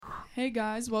Hey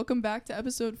guys, welcome back to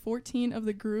episode 14 of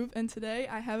The Groove, and today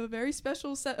I have a very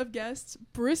special set of guests,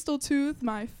 Bristoltooth,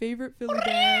 my favorite Philly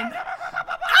band.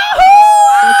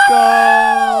 Let's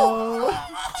go!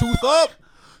 Tooth up!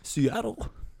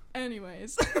 Seattle.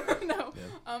 Anyways,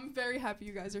 I'm very happy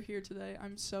you guys are here today.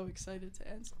 I'm so excited to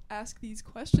ask these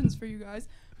questions for you guys.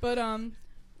 But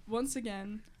once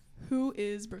again, who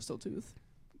is Bristoltooth?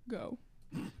 Go.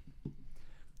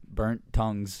 Burnt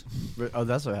tongues. Oh,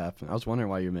 that's what happened. I was wondering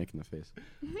why you're making the face.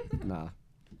 Nah.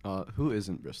 Who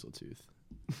isn't Bristoltooth?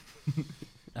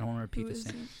 I don't want to repeat the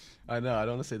same. I know. I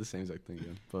don't want to say the same exact thing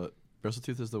again. But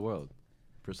Bristoltooth is the world.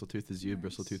 Bristoltooth is you. Nice.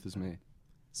 Bristoltooth is me.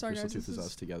 Sorry, guys. Bristoltooth is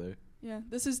us together. Yeah,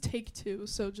 this is take 2,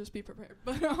 so just be prepared.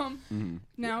 But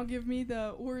now give me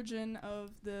the origin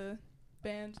of the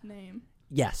band name.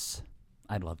 Yes,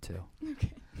 I'd love to.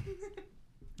 Okay.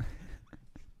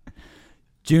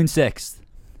 June 6th,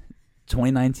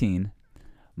 2019,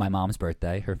 my mom's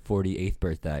birthday, her 48th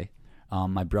birthday.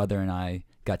 My brother and I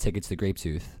got tickets to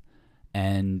Bristoltooth.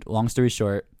 And long story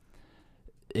short,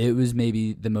 it was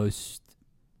maybe the most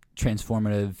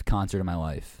transformative concert of my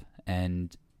life.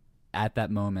 And at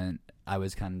that moment, I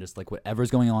was kind of just like,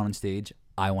 whatever's going on stage,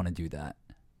 I want to do that.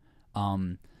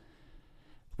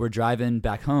 We're driving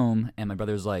back home, and my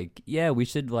brother's like, yeah, we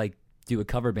should like do a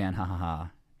cover band, ha ha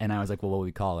ha. And I was like, well, what would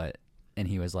we call it? And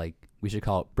he was like, we should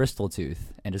call it Bristoltooth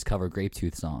and just cover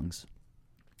Bristoltooth songs.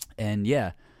 And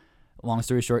yeah, long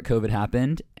story short, COVID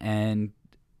happened, and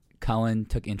Cullen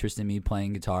took interest in me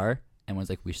playing guitar and was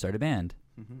like, we should start a band.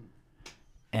 Mm-hmm.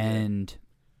 And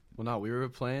well, no, we were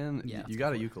playing. Yeah, you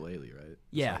got a ukulele, right?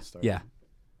 Yeah, yeah.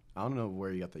 I don't know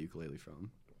where you got the ukulele from.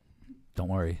 Don't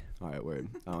worry. All right, word.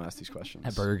 I don't ask these questions.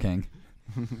 At Burger King.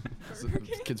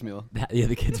 Kids meal. Yeah,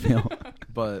 the kids meal.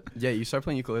 But yeah, you start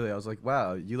playing ukulele. I was like,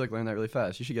 wow, you like learned that really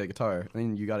fast. You should get a guitar. And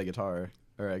then you got a guitar,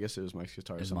 or I guess it was Mike's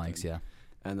guitar. It was Mike's, yeah.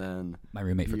 And then my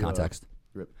roommate for context.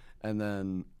 Rip. And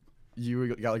then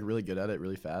you got like really good at it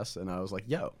really fast. And I was like,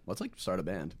 yo, let's like start a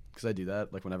band. Because I do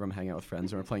that like whenever I'm hanging out with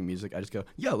friends and we're playing music. I just go,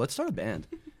 yo, let's start a band.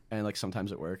 And like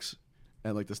sometimes it works,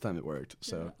 and like this time it worked.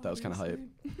 So yeah, that was kind of hype.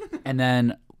 And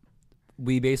then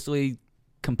we basically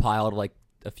compiled like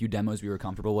a few demos we were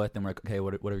comfortable with, and we're like, okay,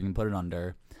 what are we gonna put it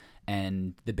under?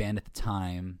 And the band at the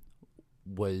time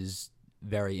was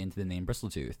very into the name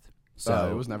Bristoltooth.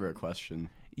 So it was never a question.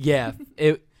 Yeah,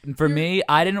 for me,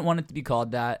 I didn't want it to be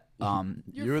called that.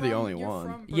 You were the only one.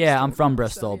 Bristol, yeah, I'm from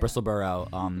Bristol, so, yeah. Bristol Borough.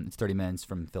 It's 30 minutes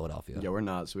from Philadelphia. Yeah, we're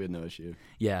not, so we had no issue.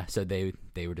 Yeah, so they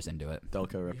were just into it.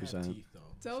 Delco represent.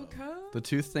 Delco? The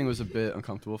tooth thing was a bit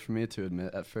uncomfortable for me to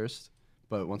admit at first,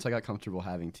 but once I got comfortable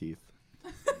having teeth,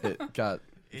 it got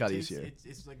easier.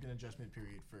 It's like an adjustment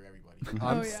period for everybody.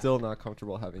 I'm still not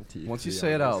comfortable having teeth. Once you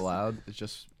say it out loud,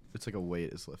 it's like a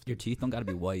weight is lifted. Your teeth don't gotta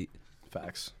be white.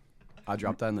 Facts. I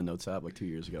dropped that in the notes app like 2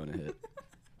 years ago and it hit.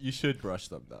 You should brush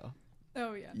them though.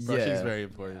 Oh yeah. Brushing's very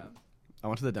important. Yeah. I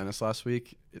went to the dentist last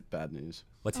week. Bad news.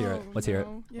 Let's hear it. Let's hear it.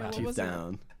 Yeah, Wow. Teeth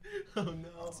down. Oh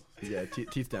no. Yeah,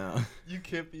 teeth down. You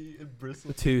can't be in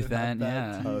Bristol. Tooth then,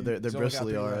 yeah. Oh, they're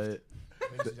bristly, all right.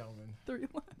 Ladies and gentlemen. 3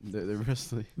 left. They're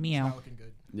bristly. Meow. Not looking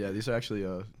good. Yeah, these are actually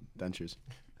dentures.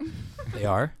 They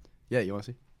are? Yeah, you want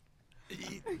to see?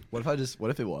 What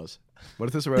if it was? What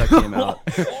if this is where that came out?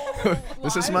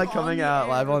 This is my coming out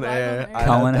live on air.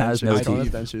 Cullen has no Cullen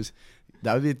teeth. dentures.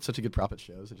 That would be such a good prop at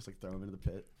shows. Just like throw them into the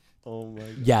pit. Oh my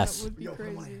god. Yes. That would be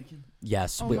crazy.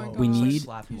 Yes. Oh we my we gosh. need.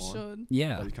 Slap You him on. should. Yeah.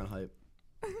 That'd be kind of hype.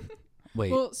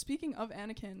 Wait. Well, speaking of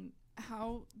Anakin,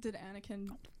 how did Anakin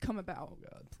come about? Oh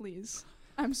god. Please.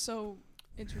 I'm so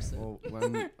interested. Well,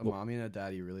 when a mommy and a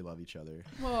daddy really love each other.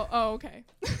 Okay.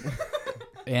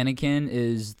 Anakin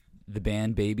is the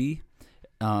band baby.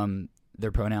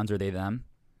 Their pronouns are they, them,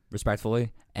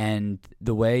 respectfully. And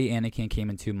the way Anakin came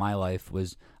into my life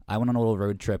was I went on a little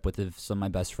road trip with some of my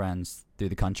best friends through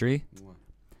the country.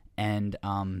 And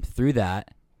through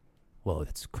that, whoa,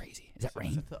 that's crazy. Is that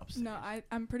rain? No,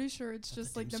 I'm pretty sure it's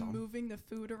just like them moving the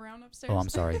food around upstairs. Oh, I'm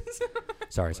sorry.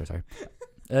 sorry.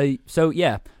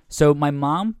 So my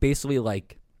mom basically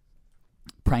like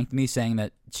pranked me saying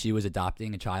that she was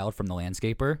adopting a child from the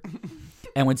landscaper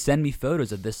and would send me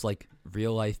photos of this like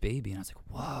real life baby. And I was like,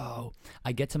 whoa.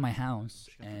 I get to my house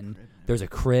and there's a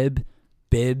crib,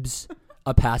 bibs,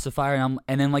 a pacifier.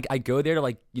 And then like I go there to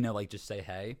like, like just say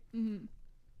hey. Mm-hmm.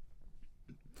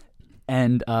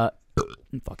 And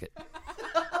fuck it.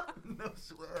 No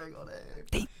swearing on air.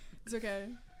 It's okay.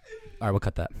 All right, we'll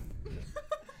cut that.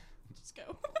 Just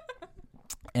go.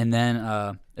 And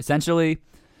then essentially,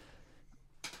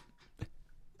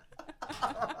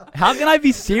 how can I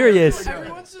be serious?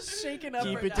 Everyone's just shaking up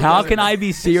right now. How can I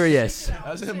be serious? That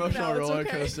was an emotional It's roller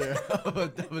okay. coaster of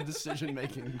a decision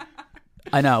making.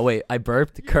 I know. Wait, I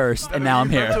burped, cursed, and now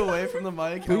I'm You burped here. away from the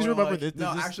mic. Please and we're remember like, this-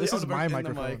 No, this- actually, this I is would've my burped in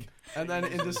the microphone. mic. And then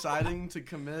in deciding to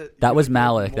commit, That you was burped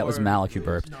Malik. That was more. Malik who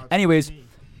burped. No, it's Anyways, me.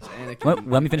 It's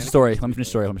Anakin. let me finish the story. Let me finish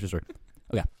the story.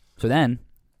 Okay. So then,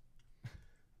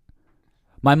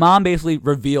 my mom basically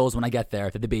reveals when I get there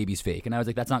that the baby's fake, and I was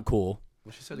like, "That's not cool."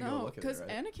 Well, she said to go No, look at it, because right?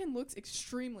 Anakin looks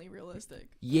extremely realistic.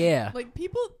 Yeah. Like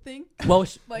people think Well,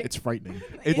 like It's frightening.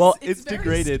 It's very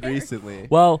degraded scary. recently.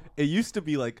 well, It used to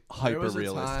be like There hyper was a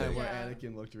realistic. time where Yeah.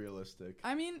 Anakin looked realistic.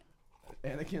 I mean,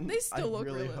 Anakin, They still I look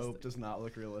really realistic. hope does not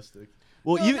look realistic.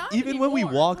 Well, No, even not even when we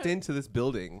anymore, walked but- into this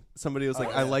building, somebody was like,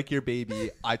 Oh, "I yeah. like your baby."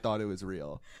 I thought it was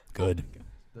real. good.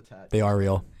 The tat. They are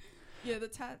real. yeah, the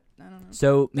tat. I don't know.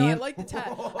 So No, me I and like the tat.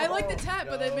 I like the tat,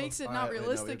 but it No. makes it not Alright, wait, no, we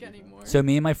realistic have to- anymore. so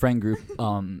me and my friend group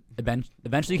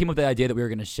eventually came up with the idea that we were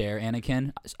going to share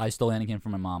Anakin. I stole Anakin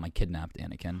from my mom. I kidnapped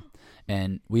Anakin,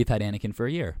 and we've had Anakin for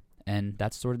a year, and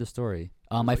that's sort of the story.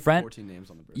 There's My like friend, 14 names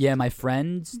on the birth yeah, my certificate.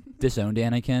 friends disowned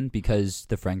Anakin because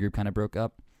the friend group kind of broke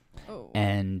up, Oh.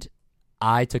 and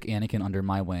I took Anakin under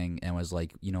my wing and was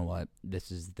like, you know what,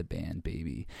 this is the band,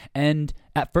 baby. And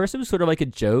at first it was sort of like a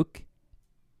joke,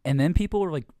 and then people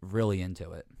were like really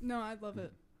into it, No, I love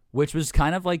it. which was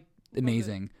kind of like it.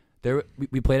 amazing.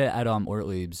 We played it at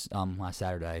Ortlieb's last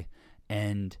Saturday,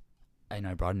 and I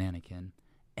brought an Anakin,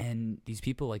 and these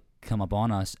people like come up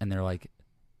on us and they're like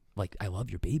I love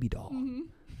your baby doll. hmm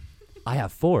I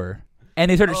have 4,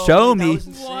 and they started Oh, showing wait, me that was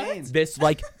insane. this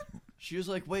like She was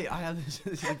like, "Wait, I have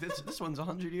this. Like, this one's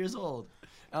 100 years old."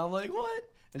 And I'm like, "What?"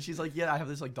 And she's like, "Yeah, I have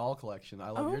this like doll collection. I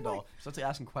love Oh your my- doll." So I started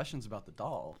asking questions about the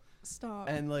doll, Stop.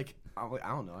 and like, I'm like, I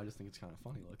don't know. I just think it's kind of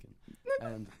funny looking.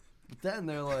 And but then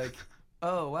they're like,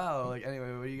 "Oh wow!" Like,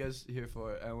 anyway, what are you guys here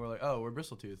for? And we're like, "Oh, we're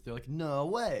Bristoltooth." They're like, "No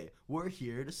way, we're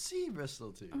here to see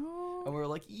Bristoltooth." Oh. And we're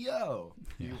like, "Yo,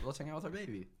 let's hang out with our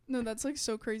baby." No, that's like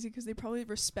so crazy because they probably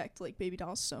respect like baby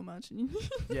dolls so much. And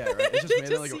Yeah, right. It's just They made it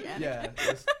just like see Anakin.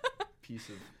 this piece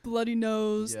of. bloody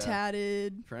nose, Yeah.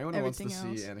 tatted, For anyone who wants to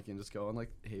everything see else. Anakin, just go on like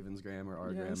Haven's Gram or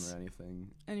our Yes. Gram or anything.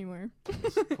 anywhere.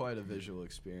 It's quite a visual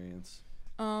experience.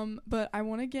 But I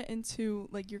want to get into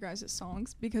like your guys'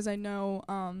 songs because I know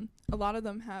a lot of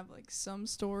them have like some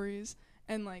stories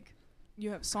and like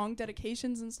you have song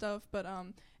dedications and stuff. But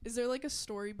is there like a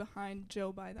story behind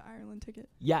Joe buy the Ireland ticket?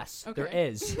 yes, there Okay.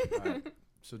 is. Alright,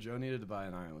 so Joe needed to buy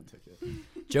an Ireland ticket.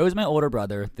 Joe's my older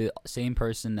brother, the same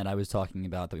person that I was talking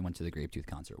about that we went to the Grape Tooth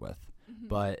concert with. Mhm.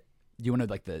 But do you want to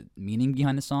like the meaning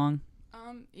behind the song?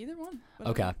 Either one.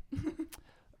 Okay.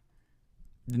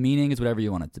 The meaning is whatever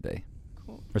you want it to be,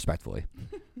 Cool. respectfully.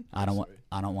 I don't want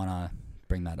Sorry. to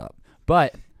bring that up.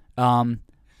 But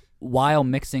while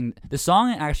mixing the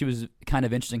song, actually was kind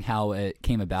of interesting how it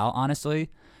came about. Honestly,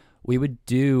 we would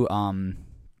do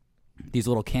these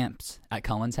little camps at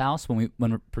Cullen's house when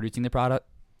we're producing the product.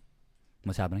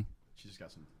 What's happening? She just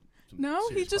got some No,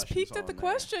 he serious just questions peeked at the on there.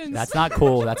 questions. That's not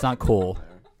cool. That's not cool.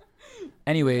 There.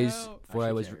 Anyways, No. before I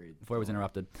Actually was can't read. before I was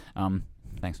interrupted.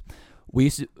 Thanks. We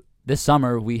used to, this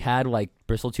summer we had like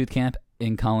Bristoltooth camp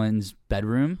in Cullen's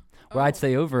bedroom where I'd Oh.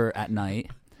 stay over at night,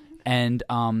 and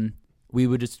we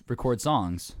would just record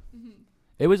songs. Mhm.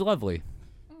 It was lovely.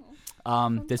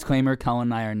 Oh. Disclaimer: Cullen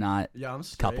and I are not Yeah, I'm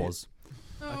straight, couples.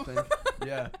 I Oh. think.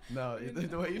 Yeah, no,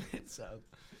 the way you made it sound.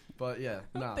 But yeah,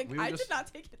 I no, don't think we were I just. did not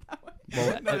take it that way.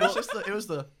 Well, No, it's just it was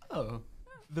the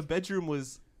The bedroom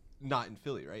was not in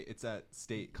Philly, right? It's at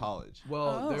State College. Well,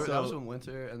 Oh. that was So- in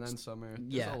winter and then summer. There's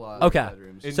Yeah. a lot Okay. of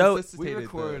bedrooms. It So- we necessitated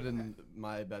recorded the- in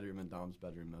my bedroom and Dom's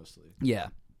bedroom mostly. Yeah.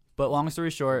 But long story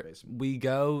short, Basement. we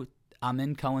go. I'm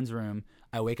in Cullen's room.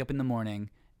 I wake up in the morning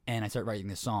and I start writing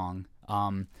this song.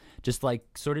 Just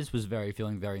like sort of just was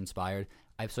feeling very inspired.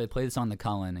 So I played the song to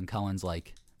Cullen, and Cullen's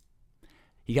like,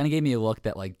 he kind of gave me a look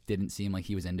that like didn't seem like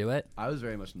he was into it. I was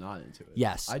very much not into it.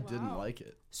 Yes. I didn't Wow. like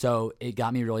it. So it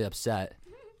got me really upset.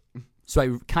 So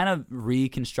I kind of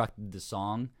reconstructed the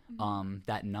song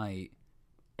that night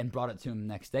and brought it to him the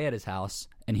next day at his house,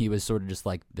 and he was sort of just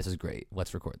like, "This is great.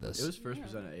 Let's record this." It was first Yeah.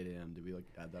 presented at 8 a.m. Did we like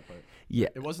add that part? yeah.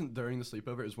 It wasn't during the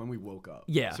sleepover. It was when we woke up.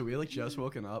 Yeah. So we like just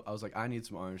woken up. I was like, I need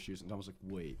some orange juice, and Tom was like,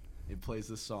 wait. It plays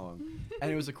this song, and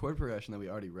it was a chord progression that we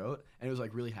already wrote, and it was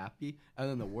like really happy, and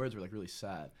then the words were like really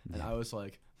sad, and Yeah. I was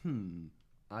like,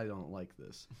 I don't like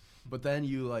this. But then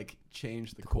you like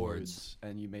changed the chords. chords,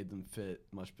 and you made them fit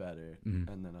much better, Mhm.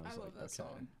 and then I was I like, love that okay.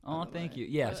 song. Oh, And then thank I- you.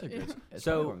 Yeah. It's a good- it's probably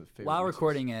So one of the favorite while mixes.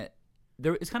 recording it,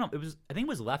 I think it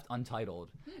was left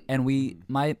untitled, and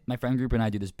my friend group and I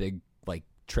do this big like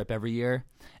trip every year,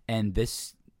 and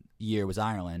this year was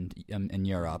Ireland in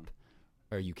Europe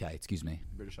or UK, excuse me.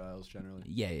 British Isles generally.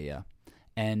 Yeah.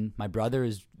 And my brother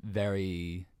is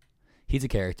he's a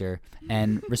character,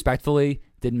 and respectfully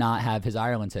did not have his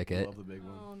Ireland ticket. Love the big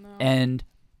one. Oh no. And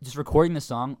just recording the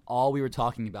song, all we were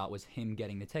talking about was him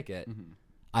getting the ticket. Mhm.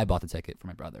 I bought the ticket for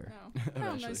my brother. Oh, how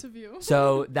Eventually. nice of you.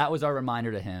 So that was our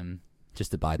reminder to him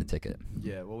just to buy the ticket.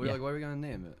 Yeah, well, we were Yeah. like, what are we going to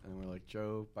name it? And we're like,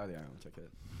 Joe, buy the Ireland ticket.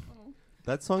 Oh.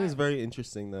 That song is I- very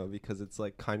interesting though because it's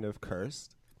like kind of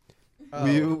cursed. Oh.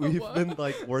 We've What? been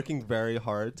like working very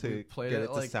hard We to played get it it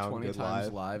to like sound 20 good times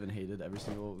live. live and hated every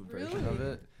single version of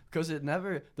Really? it. Because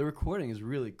the recording is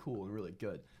really cool and really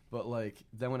good. But like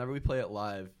then whenever we play it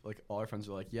live, like all our friends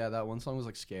are like, yeah, that one song was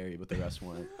like scary, but the rest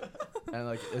weren't. And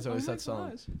like it's always Oh my that song.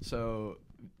 gosh. So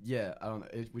yeah, I don't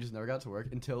know. We just never got to work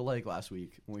until like last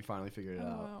week when we finally figured it Oh,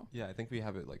 out. wow. Yeah, I think we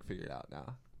have it like figured out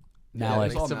now. Yeah, Now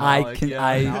it's all I Malik, can yeah.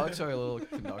 I Alex, our little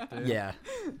conductor. yeah.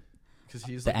 Because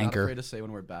he's The like, not anchor. afraid to say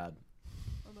when we're bad.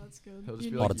 Oh, that's good. He'll just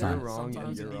You be know All like, the time. you're wrong and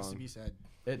Sometimes you're it needs to wrong. be said.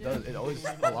 It Yeah. does. It always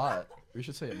a lot. We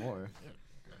should say it more.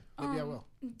 Maybe I will.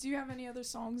 Do you have any other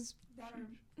songs that are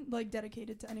like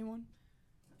dedicated to anyone?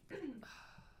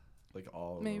 Like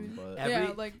all of Maybe. them. But Every-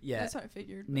 yeah, like yeah. that's how I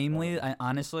figured. Namely, I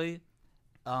honestly,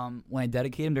 when I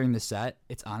dedicate him during the set,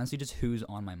 it's honestly just who's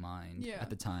on my mind Yeah. at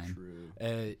the time.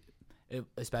 true.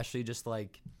 Especially just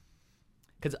like,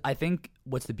 because I think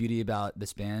what's the beauty about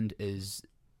this band is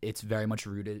it's very much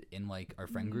rooted in like our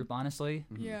friend Mhm. group. Honestly,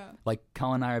 Mhm. Yeah. like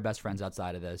Colin and I are best friends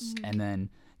outside of this, Mhm. and then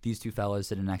these two fellas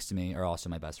sitting next to me are also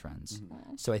my best friends. Mhm.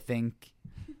 Aw. So I think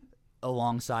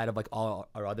alongside of like all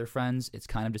our other friends, it's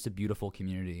kind of just a beautiful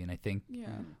community. And I think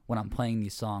Yeah. when I'm playing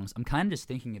these songs, I'm kind of just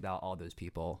thinking about all those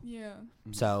people. Yeah.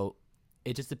 Mhm. So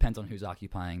it just depends on who's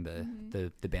occupying Mhm.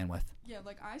 the bandwidth. Yeah,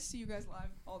 like I see you guys live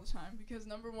all the time because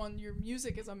number one, your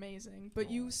music is amazing,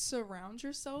 but you surround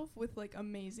yourself with like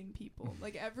amazing people.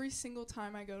 Like every single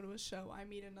time I go to a show, I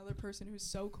meet another person who's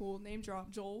so cool. Name drop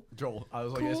Joel. Joel. I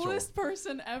was like, it's Joel. Coolest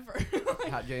person ever. Like,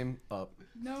 Hat game up.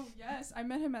 no, yes, I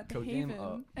met him at the Code game Haven,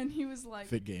 up. and he was like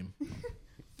Fit game.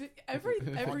 every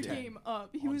Fit game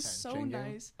up. He On was 10. so Chain game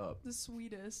nice, up. the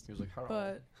sweetest. He was like, hello.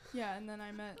 But yeah, and then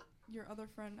I met your other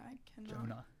friend. I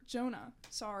cannot. Jonah.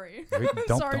 Sorry. Don't,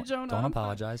 Sorry, don't, Jonah. don't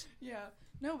apologize. Yeah.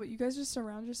 No, but you guys just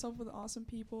surround yourself with awesome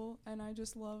people, and I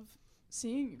just love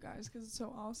seeing you guys because it's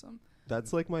so awesome.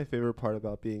 That's like my favorite part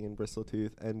about being in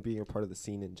Bristoltooth and being a part of the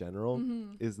scene in general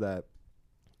Mhm. is that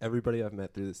everybody I've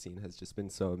met through the scene has just been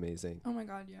so amazing. Oh my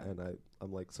God, yeah. And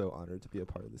I'm like so honored to be a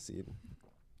part of the scene.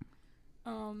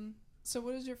 So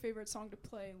what is your favorite song to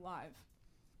play live?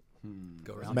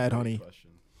 Go That's around. a Mad great Honey. question.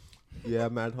 Yeah,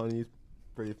 Mad Honey's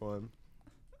pretty fun.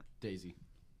 Daisy.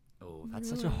 Oh, that's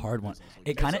such a Really? hard one.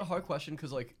 It It's kind a of hard question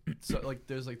because like so like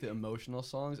there's like the emotional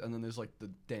songs and then there's like the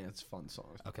dance fun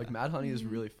songs. Okay. Like Mad Honey is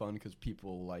Mhm. really fun because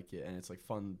people like it and it's like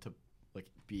fun to like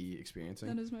be experiencing.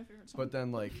 That is my favorite song. But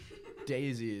then like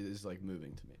Daisy is like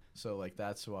moving to me. So like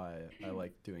that's why I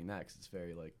like doing that 'cause it's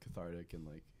very like cathartic and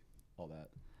like all that.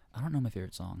 I don't know my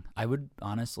favorite song. I would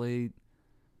honestly,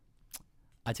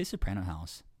 I'd say Soprano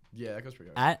House. Yeah, that goes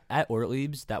pretty hard. At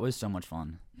Ortlieb's, that was so much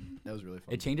fun. That was really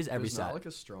fun. It changes every There's not set. like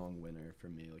a strong winner for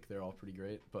me. Like they're all pretty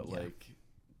great, but Yeah. like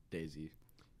Daisy.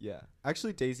 Yeah.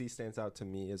 Actually, Daisy stands out to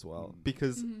me as well Mm.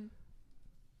 because Mhm.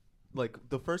 like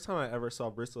the first time I ever saw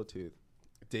Bristoltooth,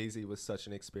 Daisy was such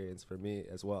an experience for me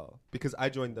as well because I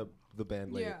joined the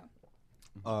band late.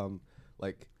 Yeah.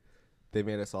 Like they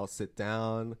made us all sit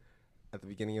down at the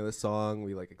beginning of the song.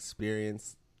 We like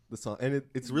experienced the song, and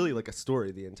it's really like a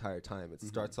story the entire time. It Mhm.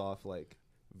 starts off like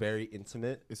very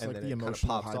intimate, It's and like then the it kinda emotional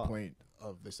pops high off. point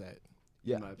of the set,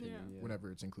 Yeah, In my opinion. Yeah. whenever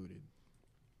it's included.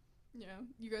 Yeah.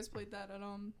 You guys played that at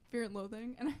Fear and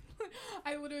Loathing, and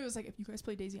I literally was like, if you guys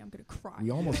play Daisy, I'm gonna cry.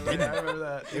 We almost Yeah, did I it. remember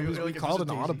that. It was Like, we if called this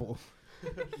an was Daisy- audible.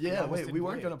 Yeah, almost wait, didn't we play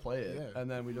weren't it. gonna play it, Yeah. and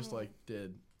then we just Oh. like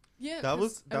did. Yeah. that 'cause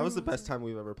was the everyone best was time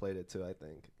we've ever played it too. I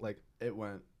think like It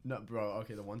went no, bro.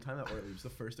 Okay, the one time at Ortlieb's, the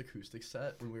first acoustic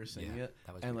set when we were singing it,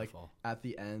 That was and like beautiful. at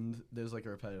the end, there's like a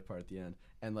repetitive part at the end,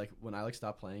 and like when I like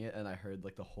stopped playing it, and I heard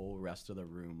like the whole rest of the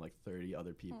room, like 30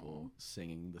 other people Aw.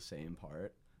 singing the same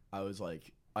part, I was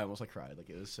like, I almost like cried. Like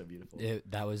it was so beautiful.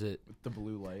 That was it. With the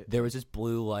blue light. There was this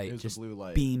blue It light was just the blue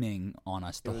light. beaming on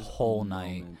us It the was a whole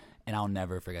night, moment. and I'll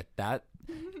never forget that.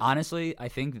 Honestly, I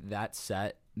think that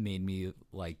set made me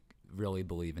like really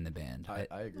believe in the band. I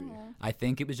agree. Aw. I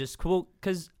think it was just cool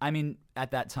because I mean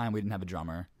at that time we didn't have a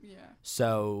drummer, Yeah.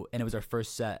 so and it was our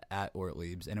first set at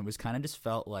Ortlieb's, and it was kind of just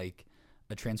felt like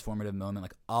a transformative moment.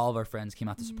 Like all of our friends came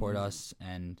out to support Mm. us,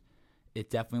 and it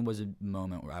definitely was a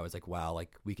moment where I was like, wow,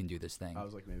 like we can do this thing. I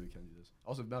was like, maybe we can do this.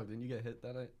 Also, Mel, didn't you get hit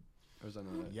that night? Or was that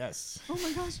another night? Yes. Oh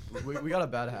my gosh. We got a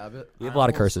bad habit. We have a lot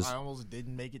of curses. I almost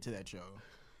didn't make it to that show.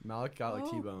 Malik got like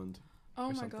Oh. T-boned. Oh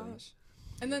Or my something. gosh.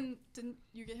 And then didn't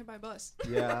you get hit by a bus?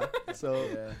 yeah. So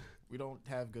Yeah. We don't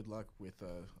have good luck with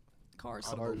cars.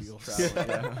 Auto wheels.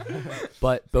 Traveling, yeah.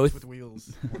 But both With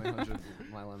wheels. 1-800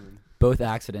 My Lemon. both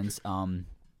accidents,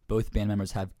 both band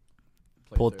members have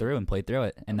pulled through and played through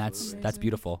it, and Absolutely. that's Amazing.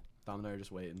 beautiful. Dom and I are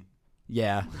just waiting.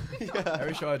 Yeah,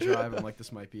 Every show I drive, I'm like,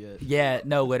 this might be it. yeah.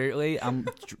 No, literally,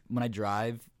 when I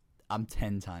drive, I'm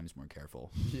 10 times more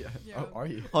careful Yeah. Yeah. Oh, are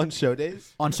you? On show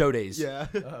days? on show days. Yeah.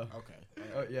 Oh. Okay.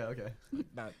 Oh, yeah, okay.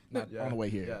 Not Yeah. on the way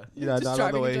here. Yeah. Yeah, Just not on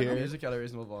driving the in way general. here. Music at a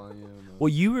reasonable volume. Well,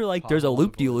 you were like, Pop "There's a on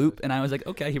loop de before loop," this. and I was like,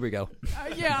 "Okay, here we go."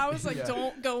 Yeah, I was like, Yeah.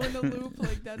 don't go in the loop.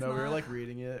 Like that's No, not. we were like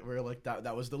reading it. We were like,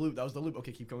 that was the loop. That was the loop.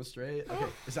 Okay, keep going straight. Okay,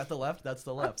 is that the left? That's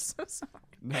the I'm left. so sorry.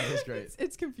 No, it was great. It's It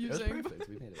was confusing. perfect.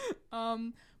 We made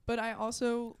it. But I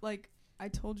also like I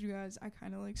told you guys I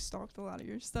kind of like stalked a lot of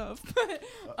your stuff. But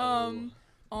Uh-oh.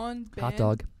 on Hot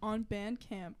dog. on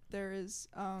Bandcamp there is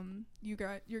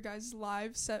your guys'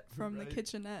 live set from Right. the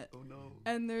kitchenette. Oh no.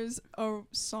 And there's a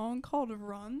song called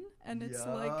Run, and it's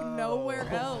like Yo. nowhere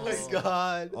Oh else. my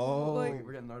God. Oh, Like-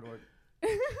 we're getting artwork.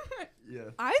 Yeah.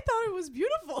 I thought it was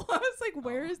beautiful. I was like,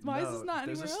 why is No, this not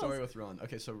There's anywhere a story else? with Run.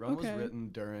 Okay, so Run was Okay. written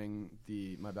during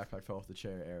the My Backpack Fell Off the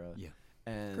Chair era. Yeah.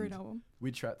 And Great album.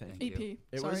 we tried. Thank Thank you. you. EP.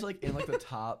 It Sorry. was like in like the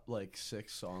top like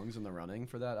 6 songs in the running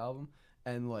for that album,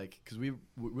 and like because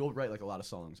we'll write like a lot of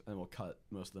songs and we'll cut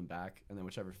most of them back, and then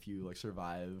whichever few like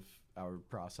survive our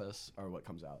process are what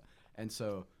comes out. And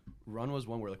so Run was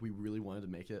one where like we really wanted to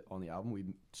make it on the album. We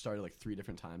started like 3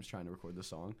 different times trying to record the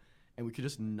song, and we could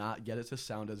just not get it to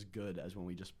sound as good as when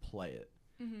we just play it.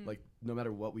 Mhm. Like no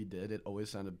matter what we did, it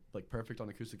always sounded like perfect on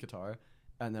acoustic guitar.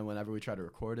 And then whenever we tried to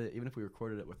record it, even if we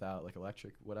recorded it without like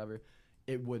electric whatever,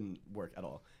 it wouldn't work at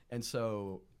all. And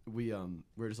so we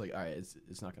were just like, all right,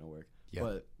 it's not gonna work. Yeah.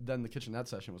 But then the kitchenette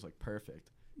session was like perfect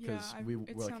because Yeah, we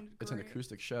it were like, sounded it's an great.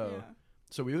 acoustic show, Yeah.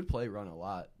 so we would play Run a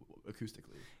lot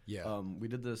acoustically. Yeah. We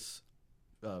did this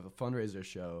fundraiser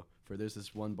show for there's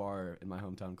this one bar in my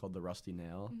hometown called the Rusty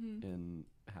Nail Mhm. in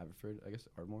Haverford, I guess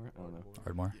Ardmore. I don't know.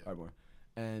 Ardmore. Ardmore.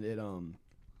 And it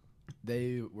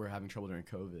they were having trouble during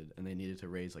COVID and they needed to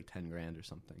raise like 10 grand or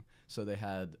something. So they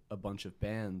had a bunch of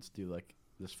bands do like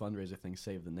this fundraiser thing,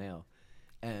 Save the Nail.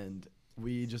 And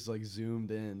we just like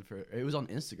zoomed in for it was on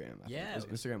Instagram. I think. Yeah, It was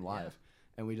it was- Instagram yeah. Live.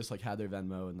 And we just like had their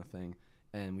Venmo and the thing,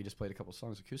 and we just played a couple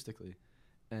songs acoustically,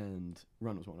 and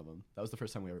Run was one of them. That was the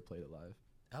first time we ever played it live.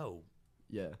 Oh,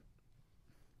 Yeah.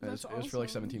 And That's it was for like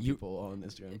awesome. 17 You- people on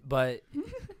Instagram. but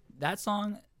that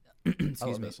song. Excuse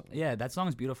love me. that song. Yeah, that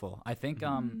song's beautiful. I think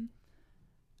Mhm.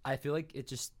 I feel like it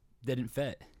just didn't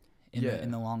fit in Yeah,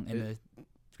 the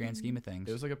grand scheme of things.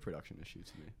 It was like a production issue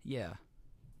to me. Yeah.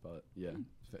 But yeah,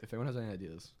 if anyone has any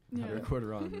ideas how to Yeah. record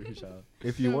Run, reach out.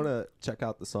 If you Yeah. want to check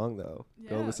out the song, though,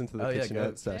 go Yeah. listen to the Oh, yeah, kitchenette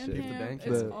go. session. Give the bank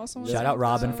It's the- also on Shout out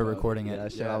Robin for SoundCloud. recording it. Yeah,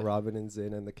 shout Yeah. out Robin and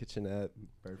Zin and the kitchenette.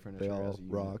 Bird Furniture They all as a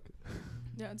unit. rock.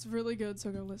 Yeah, it's really good,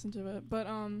 so go listen to it. But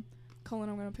Cullen,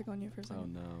 I'm gonna pick on you for a Oh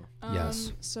second. no.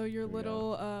 Yes. So your Here we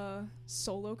little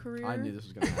solo career. I knew this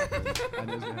was gonna happen. I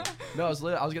knew it was gonna happen. No,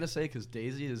 I was gonna say because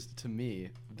Daisy is to me.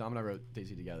 Dom and I wrote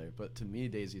Daisy together, but to me,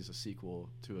 Daisy is a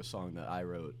sequel to a song that I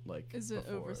wrote. Like, Is it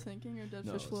before. overthinking or Dead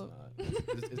No, Fish it's Float? not.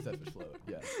 It's Dead Fish Float.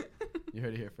 Yeah, you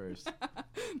heard it here first.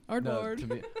 Hardboard. No, to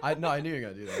me, I knew you were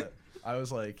gonna do that. I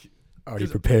was like, Already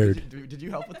 'cause- prepared. Did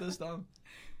you help with this, Dom?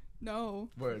 No.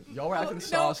 Word. Y'all were Oh, acting no.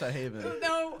 sauce at Haven.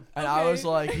 No. And I was okay.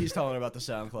 like, he's telling her about the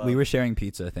SoundCloud. We were sharing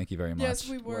pizza. Thank you very much. Yes,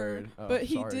 we were. Word. Oh, but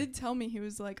he sorry. did tell me, he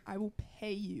was like, I will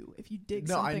pay you if you dig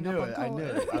No, I something knew up it. on I knew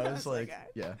Cullen. it. I was like, "Ah."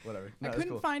 yeah, whatever. No, I it's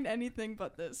couldn't cool. find anything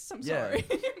but this. I'm Yeah. sorry.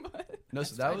 But No, I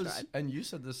so that was, tried. and you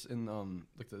said this in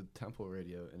like the Temple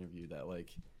Radio interview that like,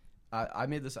 I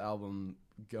made this album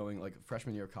going like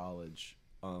freshman year of college,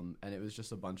 and it was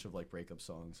just a bunch of like breakup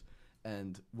songs,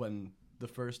 and when the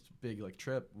first big like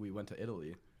trip we went to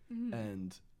Italy, Mhm.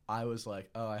 and I was like,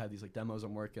 oh, I have these like demos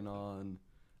I'm working on,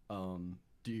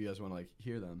 do you guys want to like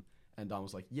hear them? And Dom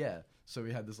was like, yeah. So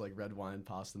we had this like red wine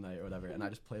pasta night or whatever, and I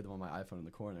just played them on my iPhone in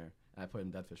the corner, and I played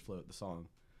in Dead Fish Float, the song,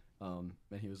 and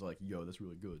he was like, yo, that's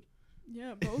really good.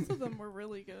 Yeah, both of them were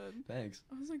really good. Thanks.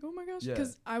 I was like, oh my gosh, Yeah.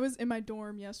 because I was in my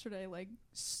dorm yesterday, like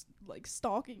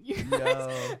stalking you guys,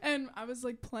 Yo. and I was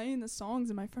like playing the songs,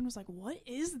 and my friend was like, "What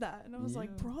is that?" And I was like,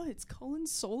 Yeah. "Bro, it's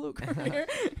Cullen's solo career."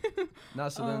 No,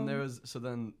 so then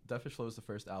Um, Dead Fish Flow was the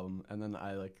first album, and then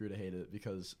I like grew to hate it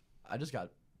because I just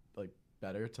got like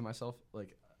better to myself.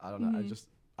 Like I don't know, Mhm.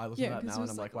 I listen Yeah, to that 'cause now it and was,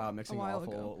 I'm like, like, wow, a mixing while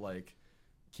awful. ago. Like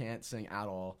can't sing at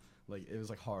all. Like it was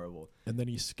like horrible. And then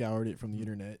he scoured it from the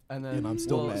internet. And then And I'm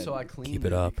still well, mad. so I cleaned Keep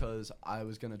it up. because I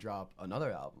was gonna drop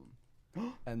another album,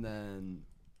 and then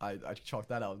I chalked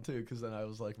that out too because then I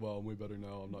was like, well, I'm way better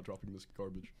now. I'm not dropping this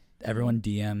garbage. Everyone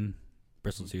DM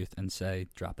Bristoltooth and say,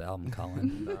 drop the album,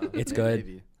 Colin. Nah, It's good.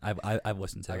 Maybe. I've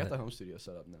listened to I got it. the home studio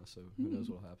set up now, so who knows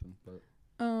what'll happen. But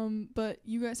But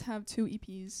you guys have 2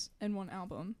 EPs and 1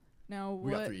 album. Now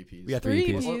we got what? 3 EPs. We got 3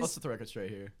 3 EPs. EPs. Let's set the record straight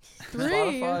here. 3.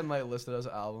 Spotify might list it as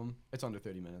an album. It's under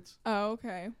 30 minutes. Oh,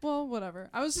 okay. Well, whatever.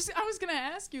 I was gonna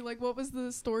ask you, like, what was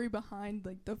the story behind,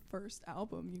 like, the first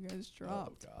album you guys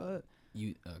dropped? God.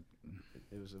 You,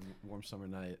 It was a warm summer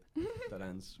night that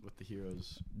ends with the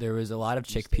heroes. there was a lot of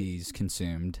chickpeas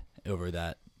consumed over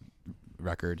that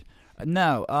record.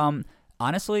 No,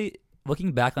 honestly,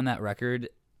 looking back on that record,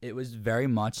 it was very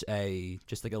much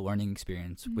just like a learning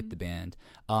experience with the band.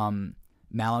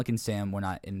 Malik and Sam were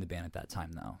not in the band at that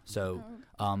time though, so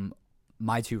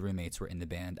my 2 roommates were in the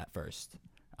band at first,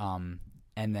 and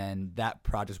then that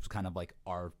project was kind of like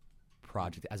our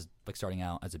project as like starting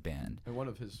out as a band. And one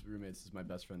of his roommates is my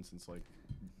best friend since like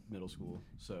middle school.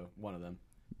 So one of them.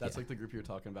 That's like the group you were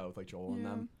talking about with like Joel and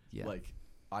them. Yeah. Like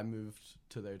I moved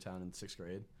to their town in 6th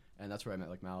grade, and that's where I met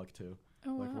like Malik too.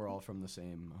 Oh, Like wow. we're all from the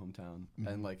same hometown,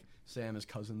 and like Sam is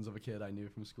cousins of a kid I knew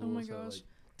from school. Oh my so, gosh.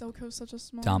 Like, Delco's such a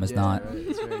small. Dom is yeah, not. Right,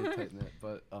 it's very tight knit.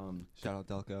 But Shout out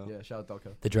Delco. yeah, shout out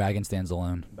Delco. The dragon stands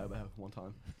alone. Bow bow one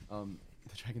time.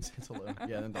 The Dragon stands alone.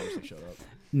 Yeah, then Dom just showed up.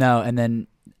 No, and then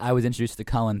I was introduced to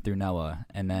Cullen through Noah,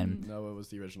 and then Noah was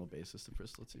the original bassist of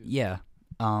Bristoltooth. yeah,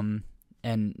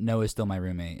 and Noah's still my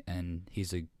roommate, and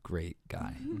he's a great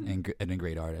guy and a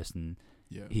great artist, and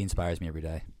Yeah. he inspires me every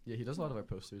day. Yeah, he does a lot of our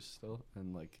posters still,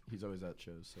 and like he's always at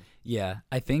shows. So Yeah,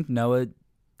 I think Noah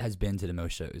has been to the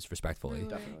most shows, respectfully. Really?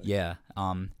 definitely. Yeah,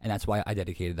 and that's why I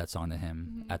dedicated that song to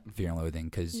him Mhm. at Fear and Loathing,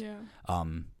 because Yeah.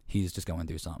 he's just going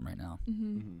through something right now.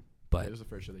 Mm-hmm. But it was the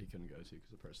first show that he couldn't go to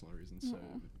because of personal reasons, so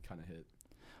Aw. it kind of hit.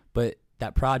 But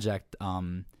that project,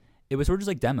 it was sort of just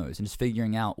like demos and just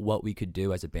figuring out what we could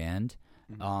do as a band.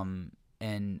 Mm-hmm.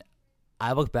 And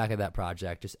I look back at that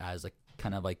project just as like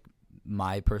kind of like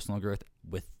my personal growth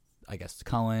with, I guess,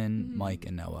 Cullen, Mhm. Mike,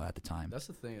 and Noah at the time. That's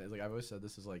the thing. Like I've always said,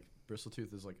 this is like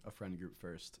Bristoltooth is like a friend group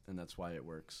first, and that's why it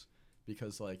works.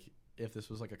 Because like if this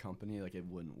was like a company, like it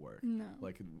wouldn't work. No.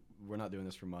 Like we're not doing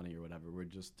this for money or whatever. We're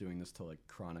just doing this to like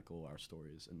chronicle our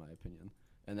stories, in my opinion.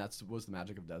 And that's was the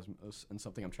magic of Desmos. And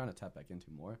something I'm trying to tap back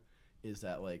into more is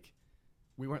that like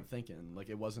we weren't thinking like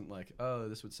it wasn't like, oh,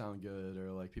 this would sound good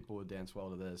or like people would dance well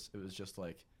to this. It was just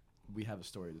like we have a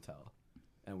story to tell,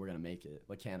 and we're gonna make it.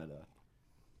 Like Canada.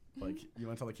 Like you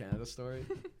want to tell the Canada story?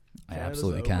 I Canada's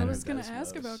absolutely over I can. was gonna Desmos.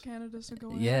 ask about Canada, so go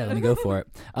ahead. Yeah, let me go for it.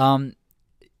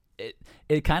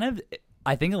 It kind of,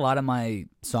 I think a lot of my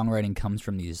songwriting comes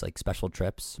from these like special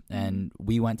trips, and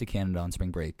we went to Canada on spring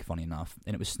break, funny enough,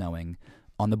 and it was snowing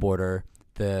on the border.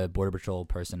 The border patrol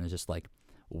person is just like,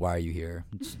 why are you here?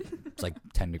 It's like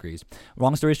 10 degrees.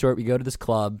 Long story short, we go to this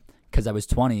club because I was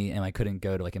 20 and I couldn't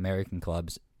go to like American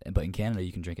clubs, but in Canada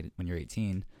you can drink it when you're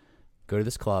 18. Go to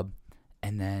this club,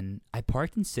 and then I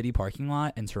parked in city parking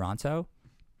lot in Toronto,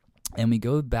 and we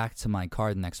go back to my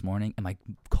car the next morning, and my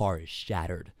car is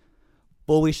shattered.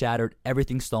 Fully shattered,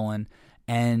 everything stolen,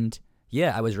 and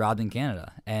yeah, I was robbed in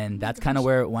Canada, and that's kind of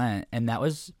where it went. And that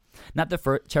was not the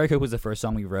first. Cherry Coke was the first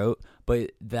song we wrote,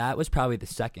 but that was probably the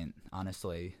second,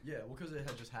 honestly. Yeah, well, because it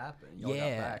had just happened. Y'all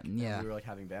Yeah, got back, and yeah. we were like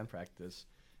having band practice,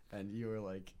 and you were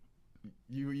like,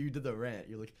 you did the rant.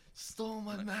 You're like, stole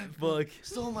my MacBook,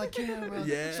 stole my camera,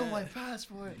 stole my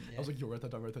passport. I was like, yo, write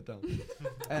that down.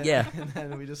 And, Yeah.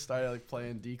 And then we just started like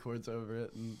playing D chords over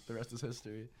it, and the rest is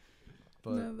history.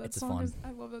 But No, that It's song fun. is.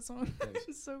 I love that song. Thanks.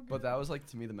 It's so good. But that was like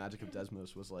to me the magic of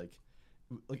Desmos was like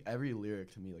every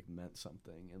lyric to me like meant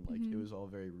something, and like it was all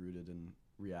very rooted in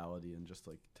reality and just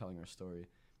like telling our story.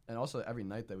 And also every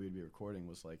night that we would be recording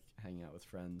was like hanging out with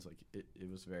friends. Like it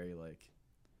was very like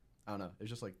I don't know. It was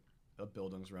just like a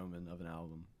Bildungsroman of an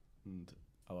album, and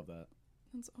I love that.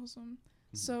 That's awesome.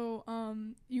 So,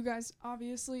 you guys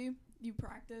obviously you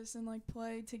practice and like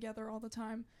play together all the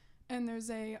time, and there's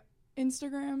a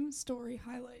Instagram story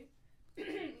highlight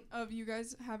of you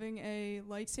guys having a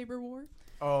lightsaber war.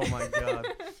 Oh my god,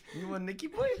 you want Nikki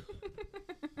boy?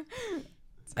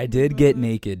 I did get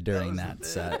naked. naked during was that the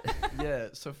set. Yeah.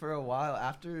 So for a while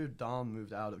after Dom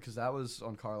moved out, because that was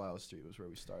on Carlisle Street was where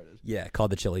we started. Yeah,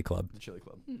 called the Chili Club. The Chili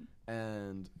Club,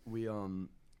 and we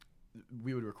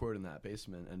would record in that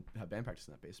basement and have band practice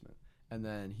in that basement. And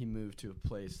then he moved to a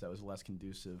place that was less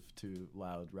conducive to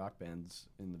loud rock bands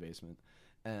in the basement,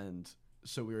 and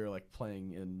so we were like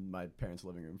playing in my parents'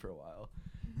 living room for a while,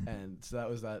 and so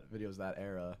that video was that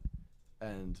era,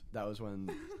 and that was when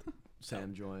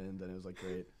Sam joined, and it was like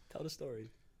great. Tell the story.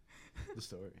 The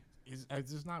story.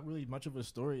 There's not really much of a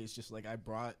story. It's just like I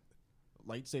brought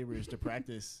lightsabers to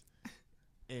practice,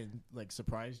 and like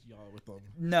surprised y'all with them.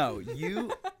 No,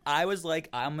 I was like,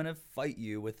 I'm gonna fight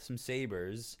you with some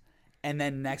sabers, and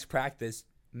then next practice,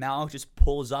 Malik just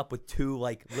pulls up with 2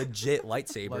 like legit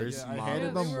lightsabers. I Yeah, handed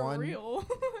they them were one, real.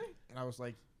 and I was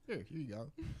like, here you go.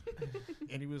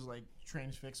 And he was like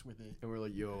transfixed with it. And we're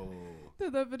like, yo.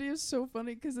 Dude, that video is so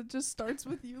funny because it just starts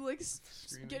with you like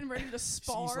Screaming. getting ready to He's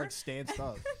spar. like stanced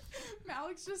up.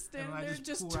 Malik's just standing I there, just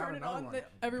just pull out turn it another on. one.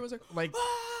 Everyone's like, Like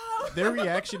 "Ah!" their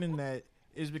reaction in that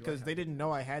is because they didn't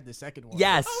know I had the second one.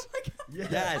 Yes. Oh my god. Yeah.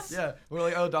 Yes. Yeah. We're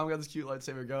like, oh, Dom got this cute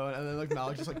lightsaber going, and then like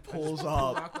Malik just like pulls Pull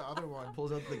up, out the other one.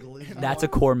 pulls out the glue. That's a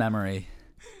core memory.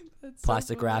 That's so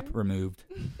Plastic wrap funny. removed.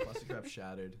 Plastic wrap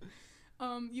shattered.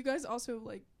 You guys also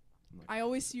like. I'm like, I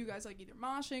always see you guys like either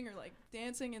moshing or like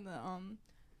dancing in the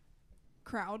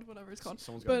crowd, whatever it's called.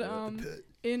 Someone's But gotta do it.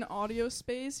 in audio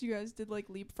space, you guys did like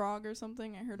leapfrog or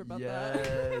something. I heard about that.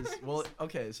 Yes. Well,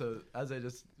 okay. So as I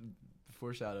just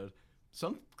foreshadowed,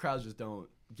 some crowds just don't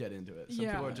get into it. Some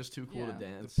people Yeah. are just too cool to Yeah.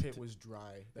 dance. The pit was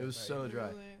dry. It was so dry.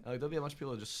 Really. Like there'll be a bunch of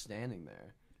people just standing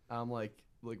there. I'm like,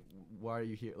 why are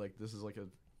you here? Like this is like a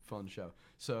fun show.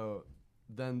 So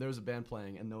then there was a band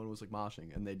playing and no one was like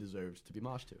moshing, and they deserved to be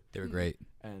moshed to. They were great.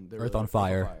 And they Earth were on like,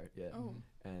 Fire. Yeah. Oh.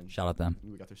 And Shout out them.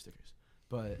 we got their stickers.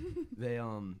 But they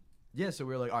yeah, so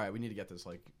we were like, all right, we need to get this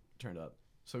like turned up.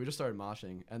 So we just started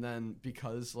moshing, and then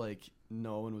because like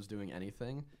no one was doing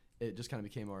anything, it just kind of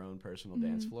became our own personal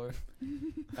dance floor.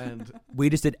 And We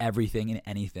just did everything and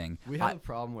anything. we had a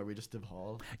problem where we just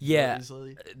devolved. Yeah.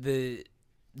 Easily. The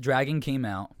dragon came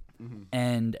out, Mm-hmm.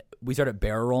 and we started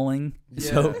barrel rolling. Yeah,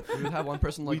 So we would have one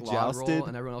person like We log roll, jousted.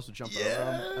 and everyone else would jump over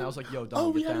them. And I was like, "Yo,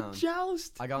 Dom, get down."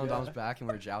 joust. I got on Dom's back, and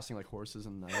we were jousting like horses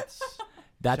and knights.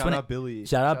 That's Shout when out Billy.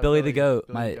 shout out Shout Billy out the Billy. goat, Billy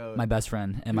the my goat. my best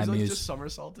friend and He my was, like, muse. just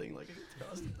somersaulting like a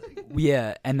disgusting.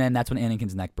 Yeah, and then that's when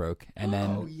Anakin's neck broke, and then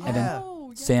Oh, and then Oh,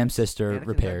 yes. Sam's sister Anakin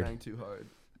repaired. banged too hard,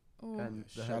 Oh, and the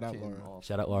Shout head out came Laura. off.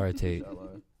 Shout out Laura Tate. Shout out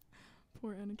Laura.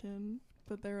 poor Anakin,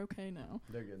 but they're okay now.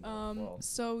 They're good. Well,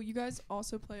 So you guys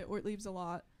also play at Ortlieb's a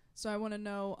lot. So I want to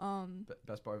know,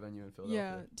 best bar venue in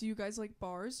Philadelphia. yeah, do you guys like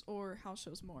bars or house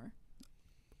shows more?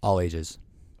 All ages.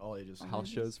 All ages. House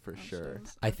shows for sure.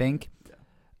 shows, I think, Yeah.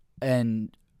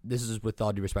 and this is with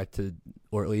all due respect to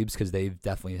Ortlieb's because they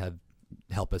definitely have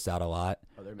helped us out a lot.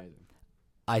 Oh, they're amazing.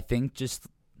 I think just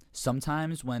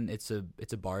sometimes when it's a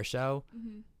bar show,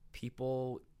 Mm-hmm.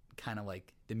 people kind of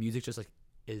like the music just like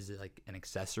is like an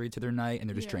accessory to their night and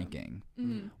they're just Yeah. drinking,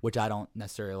 Mm-hmm. which I don't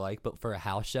necessarily like. But for a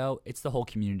house show, it's the whole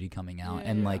community coming out Yeah,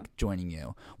 and yeah. like joining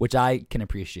you, which I can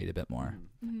appreciate a bit more.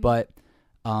 Mhm. Mm-hmm. But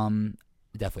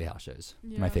definitely house shows,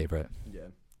 my Yeah. favorite. Yeah,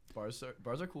 bars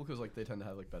are cool because like they tend to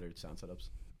have like better sound setups,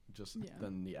 just Yeah.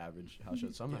 than the average house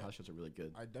shows. Some of the Yeah. house shows are really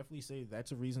good. I definitely say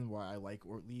that's a reason why I like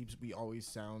Ortlieb's. We always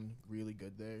sound really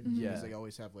good there. Mhm. Yeah. Because they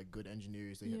always have like good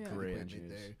engineers. They Yeah. have good Great equipment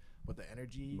engineers. there. But the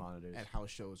energy Monitors. at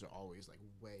house shows are always like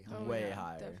way higher. Oh, way yeah,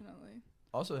 higher. Definitely.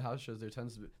 Also, house shows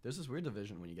there's this weird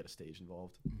division when you get a stage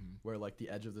involved, Mhm. where like the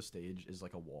edge of the stage is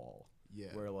like a wall.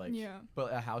 Yeah. Where like, Yeah.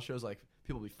 but at house shows like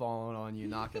people be falling on you,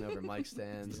 knocking over mic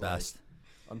stands, The best.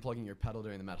 like, unplugging your pedal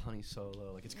during the Mad Honey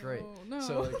solo. Like it's great. Oh, no.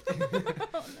 So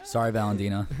like, Oh, no. Sorry,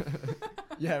 Valentina.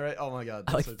 yeah, right. Oh my god.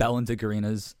 I that's like so fell into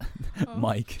Karina's Oh.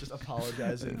 mic. just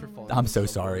apologizing for Oh my falling. God. I'm on so the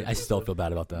sorry. subway. I still feel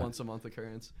bad about that. Once a month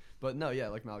occurrence. But no, yeah,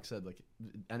 like Malik said, like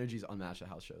energy's unmatched at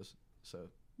house shows. So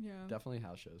Yeah. definitely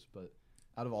house shows. But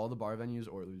out of all the bar venues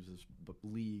or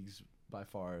leagues, by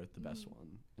far the best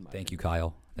one. In my Thank you, opinion.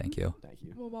 Kyle. Thank you. Thank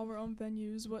you. Well, while we're on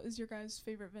venues, what is your guys'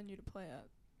 favorite venue to play at?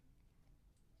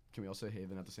 Can we all say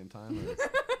Haven at the same time? Or?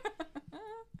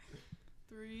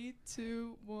 3,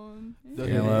 2, 1. The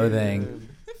Fear and Loathing. Haven.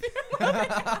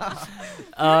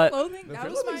 Loathing. No, That Fear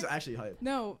was and Loathing's my actually hype.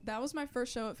 no. That was my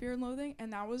first show at Fear and Loathing,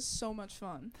 and that was so much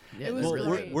fun. Yeah, It was Well, they're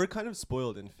great. good. we're kind of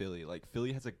spoiled in Philly. Like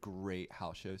Philly has a great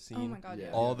house show scene. Oh my god. Yeah.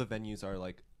 Yeah. All the venues are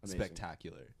like Amazing.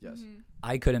 spectacular. Yes.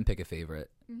 I couldn't pick a favorite,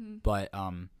 Mm-hmm. but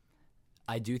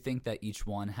I do think that each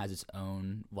one has its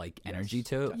own like Yes, energy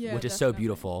to it, definitely. which is so definitely,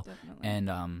 beautiful. Definitely. And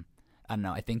I don't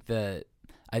know. I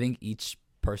think each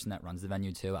person that runs the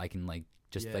venue too, I can like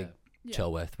just Yeah. like yeah.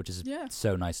 chill with, which is Yeah.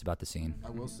 so nice about the scene. I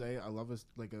will say I love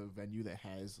like a venue that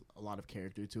has a lot of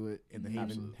character to it, and the Mhm. Haven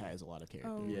Absolutely. has a lot of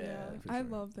character. Oh Yeah, yeah. for I sure.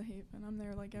 love the Haven. I'm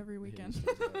there like every The weekend.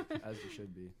 Haven stands out, as you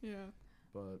should be. Yeah.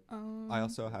 But I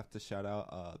also have to shout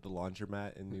out the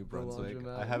laundromat in New The Brunswick.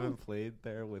 laundromat. I haven't played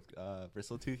there with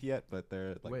Bristoltooth yet, but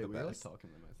they're like wait, the we were like best. talking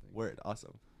to them, I think. Word,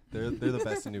 awesome. They're the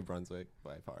best in New Brunswick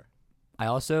by far. I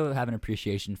also have an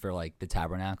appreciation for like the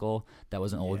Tabernacle. That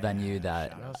was an old venue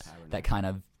that shout out Tabernacle. that kind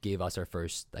of gave us our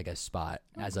first, I guess, spot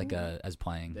Oh, as like cool. as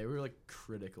playing. They were like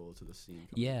critical to the scene.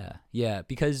 Yeah,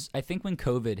 because I think when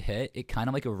COVID hit, it kind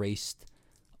of like erased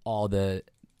all the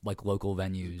like local It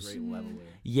was venues. a great leveler.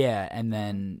 Yeah, and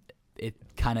then it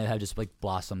kind of had just like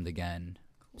blossomed again.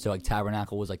 So like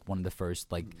Tabernacle was like one of the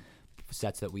first like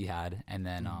sets that we had, and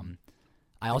then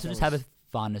I also that just have a was-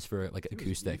 fondness for like It was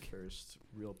acoustic. the first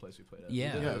real place we played at.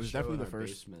 Yeah. We did Yeah, a it was show definitely in the our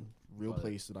first basement, real but-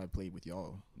 place that I played with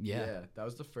y'all. Yeah. that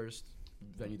was the first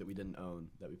venue that we didn't own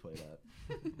that we played at.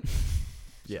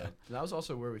 Yeah. So, and that was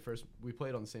also where we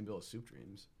played on the same bill as Soup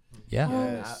Dreams. Yeah. Oh,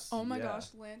 Yes. oh my Yeah.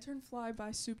 gosh, Lanternfly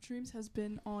by Soup Dreams has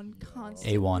been on Yo.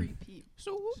 constant A1. repeat right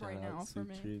Shout out now for Sweet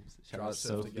me. Dreams. Shout Drop out Shift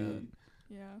Sophie. again.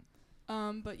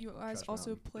 Yeah. But you guys Trash also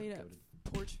Mountain, played at goated.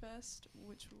 Porch Fest,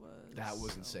 which was That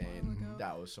was a insane. while ago.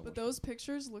 That was so But much. those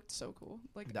pictures looked so cool.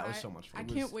 Like That was I- so much fun. I It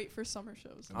can't was- wait for summer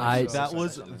shows. I- so That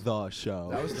was excited. the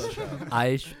show. That was the show.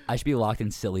 I should be locked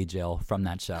in silly jail from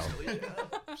that show.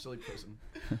 Silly prison.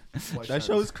 That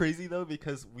show is crazy though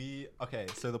because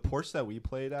so the porch that we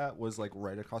played at was like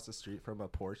right across the street from a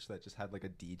porch that just had like a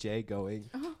DJ going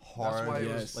hard, why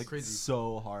it was like crazy.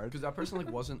 so hard. Because that person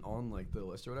like wasn't on like the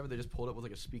list or whatever. They just pulled up with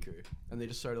like a speaker and they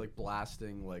just started like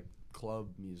blasting like club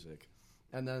music.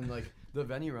 And then like the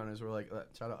venue runners were like,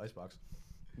 shout out Icebox.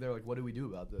 They're like, what do we do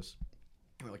about this?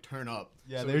 And we're like, turn up.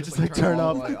 Yeah, So they we were just like, turned turn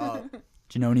all the up. way up.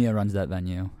 Janonia runs that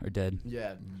venue, or did.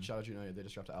 Yeah, shout out Junonia. They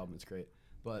just dropped an album. It's great.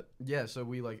 But yeah, so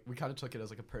we kind of took it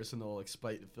as like a personal like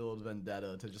spite-filled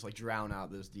vendetta to just like drown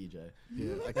out this DJ.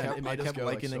 Yeah, I It kept, made I us kept go,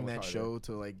 like, likening so that much show harder.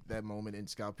 to like that moment in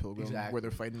Scott Pilgrim Exactly. where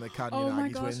they're fighting the Kanye Oh my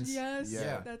Nagi gosh, twins. yes.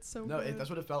 Yeah. That's so No, good. that's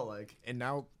what it felt like. And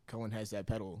now Cohen has that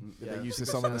pedal that Yeah, they used to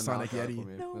Super summon the Saiyan Sonic knockout for Yeti.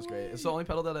 me. No It was great. It's way. the only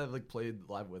pedal that I've like played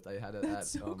live with. I had it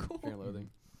That's at so cool. Fear and Loathing.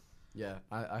 Yeah,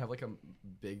 I have like a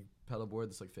big pedal board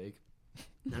that's like fake.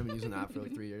 I've been using that for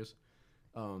like 3 years.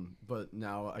 But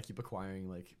now I keep acquiring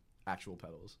like actual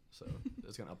pedals, so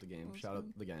it's gonna up the game. Shout out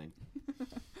Awesome. the gang.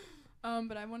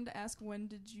 But I wanted to ask, when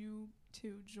did you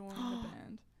two join the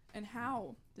band, and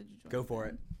how did you join? Go the for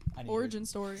band? it. Origin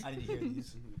story. I didn't hear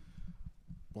these.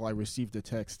 Well, I received a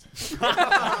text. It's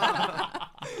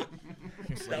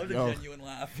That like, was "Yo, a genuine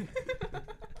laugh.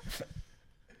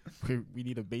 we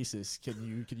need a bassist.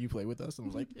 Can you play with us? And I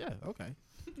was like, yeah, okay.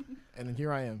 And then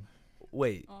here I am.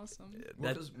 Wait. Awesome.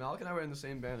 Well, 'cause Malik and I were in the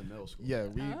same band in middle school. Yeah,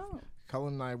 Oh.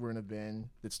 Cullen and I were in a band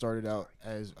that started out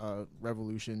as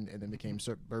Revolution and then became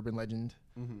Bourbon Legend.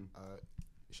 Mm-hmm.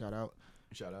 Shout out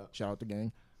Shout out. the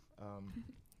gang.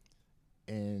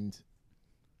 And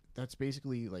that's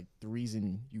basically like the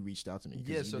reason you reached out to me. 'cause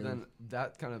Yeah, you so knew then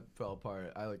that kind of fell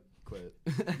apart. I like quit.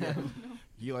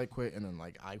 he like quit and then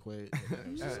like I quit. And then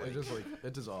it was just It just like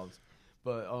it dissolved.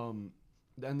 But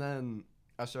and then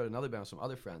I started another band with some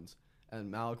other friends, and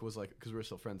Malik was like, because we were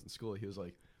still friends in school, he was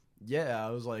like, yeah, I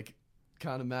was like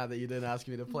kind of mad that you didn't ask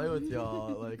me to play with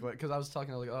y'all, like, because I was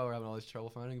talking, I was like, oh, we're having all this trouble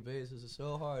finding a bass, this is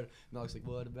so hard. Malik's like,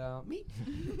 what about me?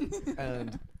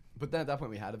 But then at that point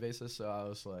we had a bassist, so I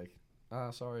was like,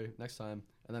 sorry, next time.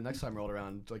 And then next time rolled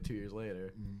around like 2 years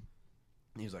later, and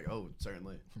he was like, oh,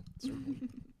 certainly.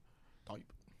 type.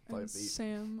 And Type beat.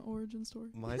 Sam, origin story.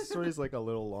 My story's like a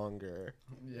little longer.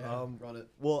 Yeah, run it.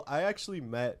 Well, I actually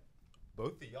met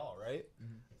both of y'all, right?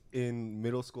 In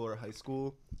middle school or high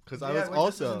school, because I Yeah, was wait,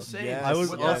 this is also insane. Yes, I was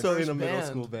With also our in a first middle band,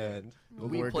 school band. The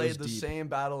We Lord played goes the deep. same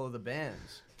battle of the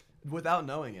bands without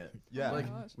knowing it. Yeah. Like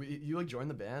gosh. you like joined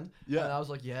the band. Yeah. And I was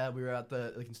like, yeah, we were at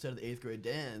the like instead of the 8th grade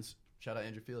dance. Shout out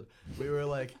Andrew Field. We were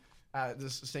like at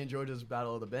this St. George's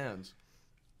battle of the bands.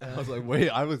 I was like, wait,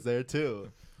 I was there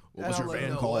too. What And was I your like,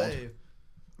 band "No called? way."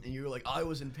 And you were like, I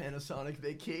was in Panasonic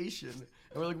Vacation.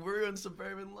 And we're like, we're in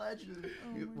Suburban Legend. Oh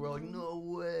my We're like, God. no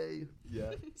way.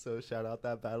 Yeah. So shout out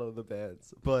that battle of the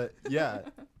bands. But yeah,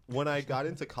 when I got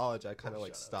into college, I kind of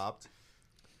like stopped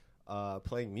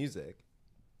playing music,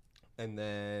 and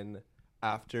then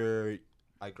after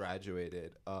I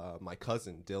graduated, my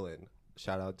cousin Dylan,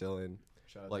 shout out Dylan,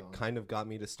 Shout out like Dylan. kind of got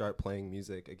me to start playing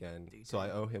music again. So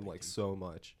I owe him like so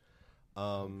much.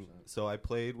 100%. So I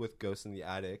played with Ghost in the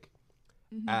Attic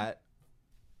Mhm. at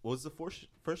what was the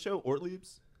first show?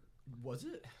 Ortlieb's? Was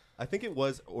it? I think it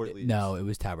was Ortlieb's. No, it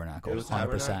was Tabernacle. It was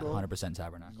 100%, Tabernacle? 100%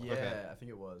 Tabernacle. Yeah, Okay. I think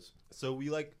it was. So we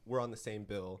like were on the same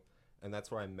bill, and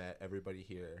that's where I met everybody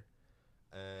here.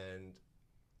 And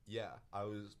yeah, I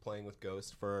was playing with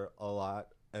Ghost for a lot,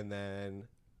 and then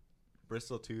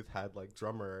Bristoltooth had like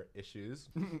drummer issues,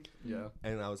 Yeah.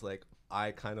 and I was like,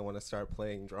 I kind of want to start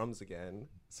playing drums again.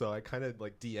 So I kind of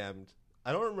like DM'd.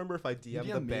 I don't remember if I DM'd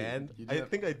the DM'd me. band. You I DM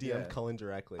think I DM'd yeah. Cullen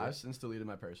directly. I've since deleted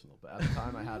my personal, but at the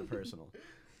time I had a personal.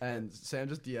 And Sam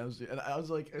just DMs me, and I was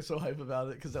like so hype about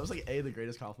it because that was like A, the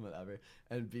greatest compliment ever,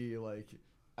 and B, like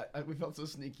we felt so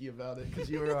sneaky about it because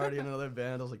you were already in another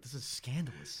band. I was like, this is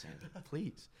scandalous, Sam,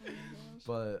 please. Oh my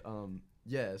gosh. But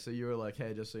yeah, so you were like,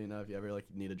 hey, just so you know, if you ever like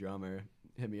need a drummer,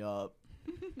 hit me up.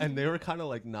 And they were kind of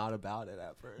like not about it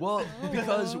at first. Well, Oh.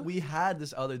 because we had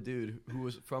this other dude who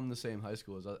was from the same high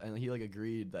school as us, and he like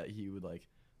agreed that he would like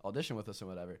audition with us and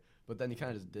whatever. But then he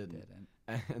kind of just didn't.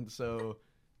 And so,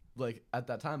 like at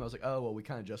that time, I was like, oh well, we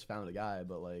kind of just found a guy,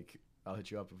 but like I'll hit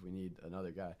you up if we need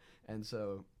another guy. And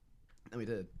we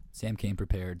did. Sam came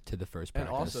prepared to the first And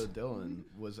practice. also Dylan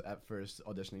was at first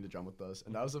auditioning to drum with us,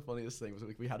 and that was the funniest thing. Was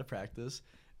like we had to practice,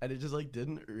 and it just like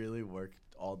didn't really work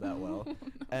all that well.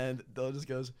 And Dylan just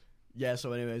goes, "Yeah,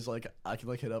 so anyways, like I can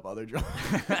like hit up other drummers."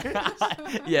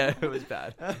 Yeah, it was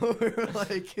bad. And we were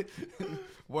like,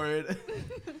 "Word."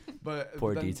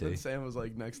 Poor then, DT. then Sam was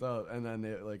like next up, and then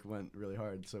it like went really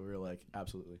hard. So we were like,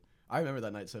 absolutely. I remember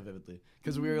that night so vividly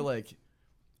because we were like,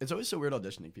 it's always so weird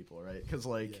auditioning people, right? Because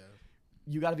like. Yeah.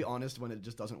 You got to be honest when it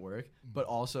just doesn't work, but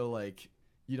also like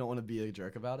you don't want to be a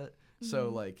jerk about it. So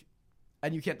like,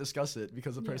 and you can't discuss it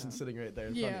because the person's sitting right there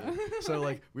in front of you. So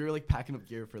like we were like packing up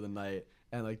gear for the night,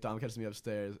 and like Dom catches me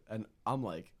upstairs, and I'm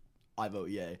like, I vote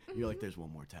yay. You're like, there's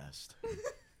one more test.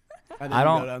 And then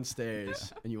you go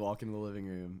downstairs and you walk into the living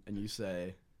room and you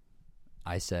say,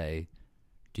 I say,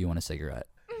 do you want a cigarette?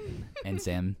 And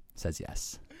Sam says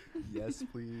yes. Yes,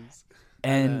 please.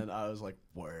 And then I was like,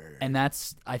 word. And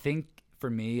that's, I think, for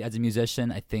me as a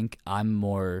musician, I think I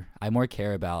more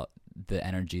care about the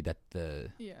energy that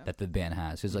the band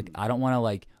has, because like I don't want to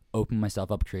like open myself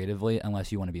up creatively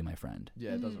unless you want to be my friend.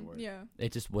 Yeah, it doesn't work. Yeah.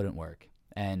 It just wouldn't work.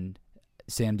 And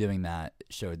Sam doing that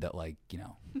showed that, like, you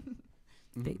know,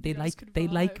 they You guys could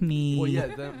like vibe. me. Well, yeah.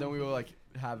 Then we were like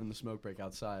having the smoke break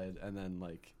outside, and then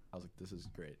like I was like, this is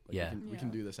great. Like, Yeah. we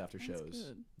can do this after That's shows.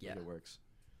 good. Yeah. Like, it works.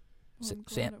 Well, I'm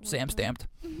glad Sam it worked Sam out. stamped.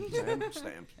 Sam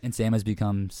stamped. And Sam has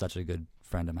become such a good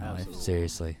friend of my Absolutely. life.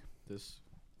 Seriously. This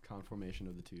conformation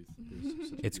of the tooth is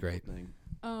such a It's beautiful great.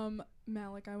 thing.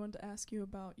 Malik, I wanted to ask you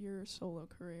about your solo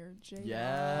career. J-Log.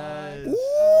 Yes.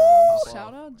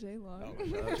 Shout out J-Log.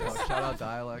 Shout out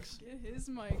Dialects. Get his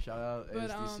mic. Shout out But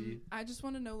ASDC. I just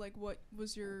want to know, like, what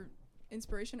was your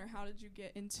inspiration, or how did you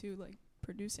get into like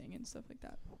producing and stuff like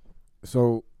that?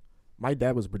 So, my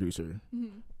dad was a producer.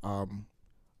 Mm-hmm.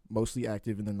 Mostly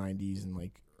active in the 90s and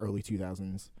like early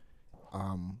 2000s.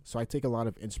 So I take a lot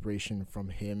of inspiration from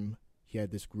him. He had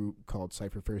this group called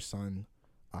Cypher First Son.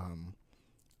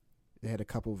 They had a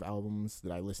couple of albums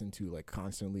that I listened to like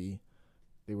constantly.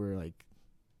 They were like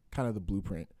kind of the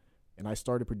blueprint. And I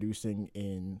started producing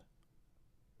in,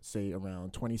 say,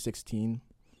 around 2016.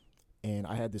 And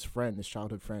I had this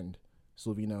childhood friend,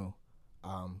 Silvino.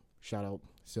 Shout out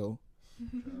Sil.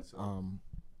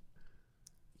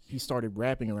 He started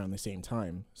rapping around the same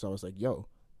time. So I was like, yo,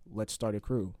 let's start a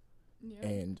crew. Yeah.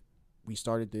 And we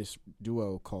started this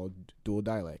duo called Dual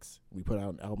Dialects. We put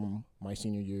out an album my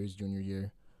senior year, his junior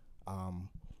year.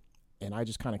 And I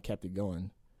just kind of kept it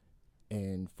going.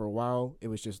 And for a while, it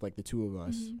was just like the two of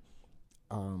us.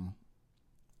 Mm-hmm.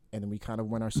 And then we kind of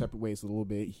went our separate ways a little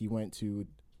bit. He went to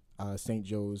St.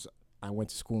 Joe's. I went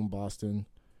to school in Boston.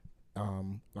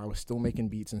 I was still making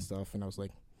beats and stuff. And I was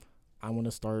like, I want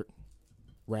to start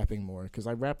rapping more, because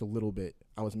I rapped a little bit.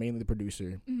 I was mainly the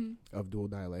producer of Dual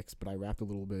Dialects, but I rapped a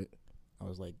little bit. I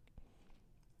was like,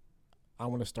 I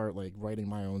want to start like writing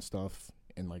my own stuff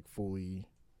and like fully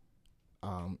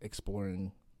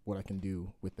exploring what I can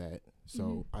do with that.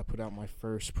 So I put out my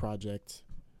first project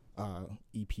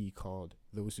EP called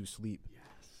Those Who Sleep.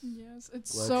 Yes,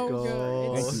 it's Let's so go.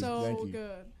 good. It's Thank you, so thank you.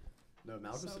 good. No,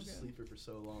 Malik was So such a good. sleeper for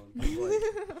so long. 'Cause,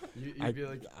 like, you'd be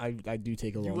like, I do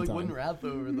take a you long like time. wouldn't rap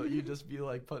over though. You'd just be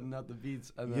like putting out the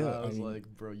beats, and then Yeah, I was I mean,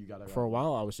 like, bro, you gotta. For a rap.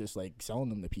 while, I was just like selling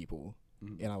them to people,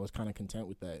 Mhm. and I was kind of content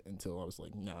with that until I was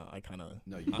like, nah, I kind of,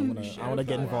 No, you I want Share to, I want to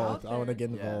get that involved. out I want to there.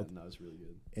 get involved, Yeah, no, it's really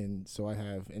good. and so I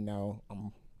have, and now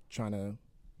I'm trying to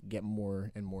get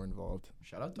more and more involved.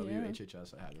 Shout out Yeah.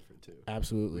 WHHS. I had it for too.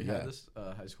 Absolutely, We yeah. had this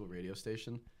high school radio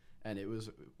station, and it was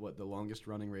the longest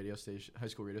running high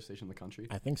school radio station in the country.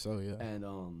 I think so, yeah.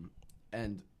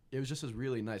 And it was just this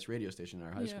really nice radio station in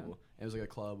our high Yeah. school. It was like a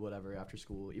club, whatever, after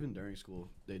school, even during school,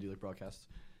 they do like broadcasts.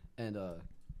 And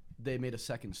they made a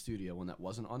second studio, one that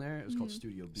wasn't on air. It was called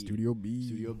Studio B. Studio B.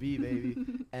 Studio B,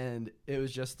 baby. And it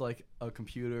was just like a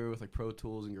computer with like Pro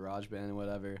Tools and GarageBand and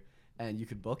whatever. And you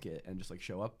could book it and just like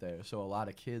show up there. So a lot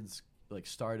of kids like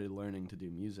started learning to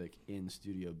do music in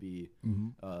Studio B.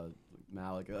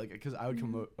 Malik, like, because I would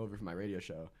come over for my radio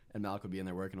show, and Malik would be in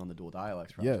there working on the Dual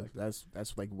Dialects Yeah, project.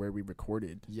 that's like where we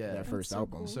recorded Yeah. that first so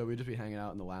album. cool. So we'd just be hanging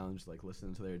out in the lounge, like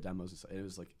listening to their demos. And stuff. It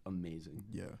was like amazing.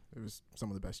 Yeah, it was some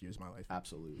of the best years of my life.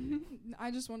 Absolutely.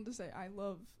 I just wanted to say I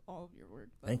love all of your work.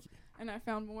 Though. Thank you. And I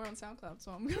found more on SoundCloud,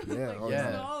 so I'm gonna Yeah, like oh, listen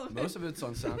Yeah, to all of most it. of it's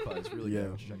on SoundCloud. It's really Yeah.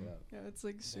 good. Check it out. Yeah, it's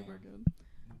like super good.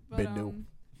 But Been new.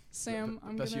 Sam, The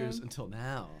I'm best gonna. years until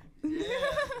now.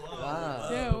 Wow.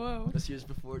 Yeah, whoa. This year's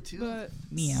before too. But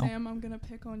Meow. Sam, I'm gonna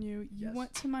pick on you. You Yes.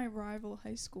 went to my rival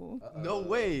high school. No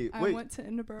way. I Wait. went to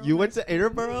Inderborough. You High went to School.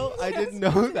 Interborough? I Yes, didn't know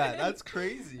I that. did. That's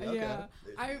crazy. Okay. Yeah.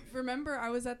 I remember I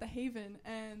was at the Haven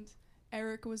and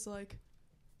Eric was like,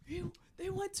 they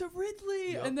went to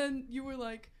Ridley. Yep. And then you were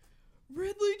like,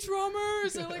 Ridley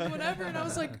drummers or like whatever. And I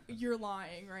was like, you're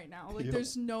lying right now. Like, Yep.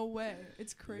 there's no way.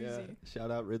 It's crazy. Yeah.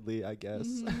 Shout out Ridley, I guess.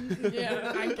 Mhm.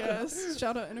 Yeah, I guess.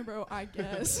 Shout out Interborough, I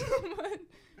guess. But,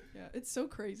 yeah, it's so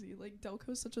crazy. Like,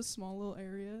 Delco's such a small little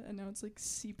area, and now it's like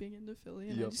seeping into Philly,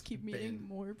 and I Yep. just keep meeting Bam.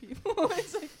 more people.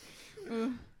 It's like,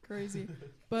 ugh, crazy.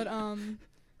 But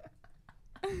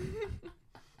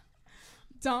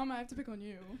Dom, I have to pick on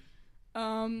you.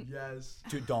 Yes.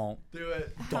 Dude, don't. Do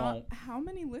it. How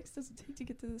many licks does it take to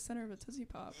get to the center of a Tootsie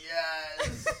Pop?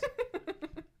 Yes.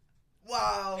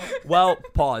 Wow. Well,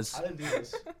 pause. I didn't do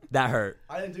this. That hurt.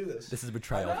 I didn't do this. This is I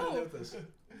betrayal. nothing to do with this.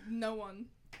 No one.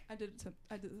 I did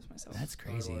this myself. That's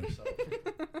crazy.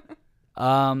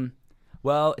 So,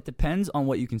 Well, it depends on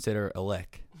what you consider a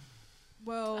lick.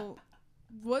 Well,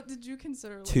 what did you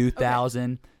consider? Like,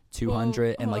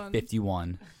 2,200 and Well, like hold on.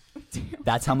 51. Damn,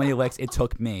 That's how many licks it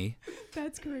took me.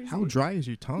 that's crazy. How dry is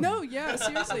your tongue? No, yeah,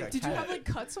 seriously. Like a Did you cat. have like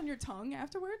cuts on your tongue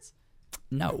afterwards?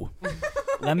 No.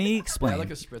 Let me I explain. had like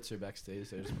a spritzer backstage.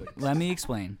 So just like, Let me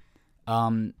explain.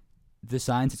 The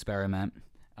science experiment.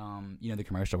 You know the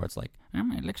commercial where it's like,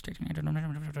 my licks take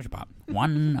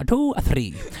 1, a 2, a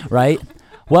 3, right?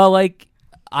 Well, like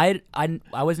I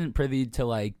wasn't privy to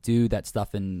like do that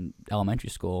stuff in elementary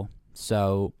school,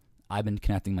 so I've been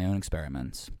connecting my own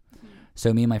experiments.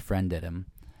 So me and my friend did them,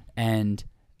 and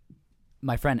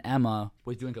my friend Emma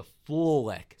was doing a full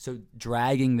lick, so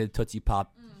dragging the Tootsie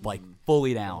Pop like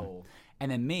fully down. Oh,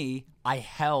 And then me, I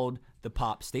held the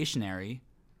pop stationary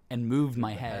and moved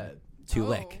my head to Oh.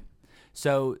 lick.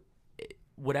 So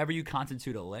whatever you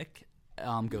constitute a lick,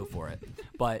 go for it.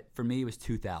 But for me, it was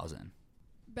 2,000.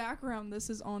 Background, this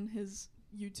is on his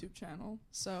YouTube channel,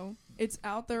 so it's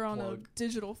out there on Plug. a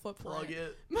digital footprint. plug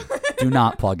it. Do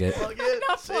not plug it. Plug it.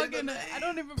 Not Say the plugging it. I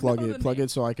don't even Plug know it. the Plug name.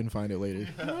 it so I can find it later.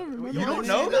 I don't remember You the don't name.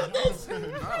 know about this?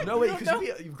 No, wait, don't because know?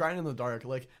 you grind in the dark.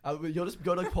 Like, you'll just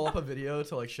go to like, pull up a video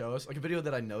to like show us, like a video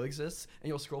that I know exists, and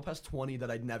you'll scroll past 20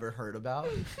 that I'd never heard about,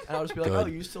 and I'll just be like, Good. oh,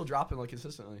 you still dropping like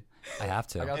consistently. I have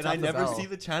to. I got- And Tap I the never bell. see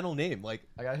the channel name. Like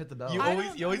I gotta hit the bell. you I always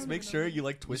don't- you I always don't make even sure know. you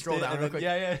like twist scroll it. down and real then- quick.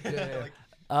 Yeah. Yeah. Like,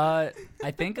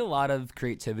 I think a lot of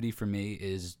creativity for me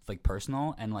is like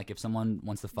personal, and like if someone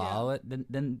wants to follow it,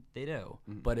 then they do.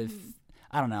 Mhm. But if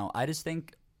I don't know, I just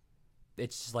think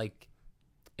it's like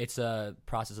it's a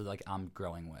process of like I'm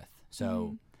growing with.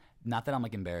 So not that I'm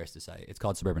like embarrassed to say it's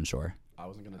called Suburban Shore. I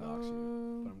wasn't gonna dox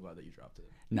you, but I'm glad that you dropped it.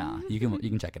 Nah, you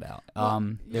can check it out. Well,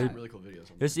 there- yeah. Really cool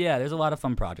videos. On there's a lot of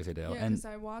fun projects I do, Yeah, and because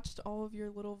I watched all of your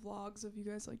little vlogs of you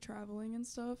guys like traveling and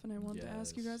stuff, and I wanted to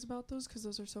ask you Yes. guys about those because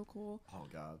those are so cool. Oh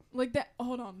god. Like that.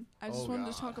 Hold on, I just Oh,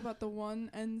 wanted to talk God. about the one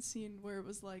end scene where it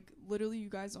was like literally you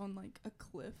guys on like a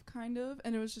cliff kind of,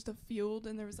 and it was just a field,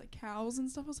 and there was like cows and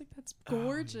stuff. I was like, that's Oh, yeah.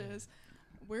 gorgeous.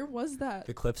 Where was that?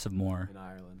 the Cliffs of Moher. In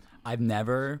Ireland, I've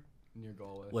never near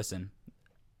Galway. listen.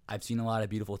 I've seen a lot of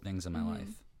beautiful things in my Mhm.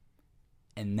 life,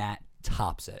 and that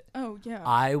tops it. Oh yeah.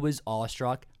 I was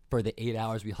awestruck for the 8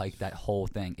 hours we hiked that whole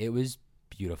thing. It was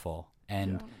beautiful.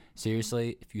 And Yeah.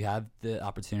 seriously, if you have the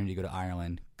opportunity to go to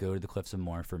Ireland, go to the Cliffs of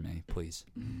Moher for me, please.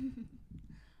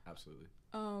 Absolutely.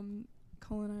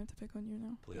 Colin, I have to pick on you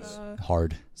now. Please.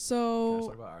 Hard. Can I just So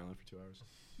talk about Ireland for 2 hours?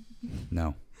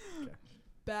 No.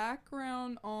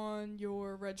 background on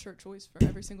your red shirt choice for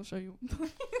every single show you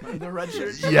play. The red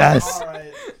shirt. Yes. All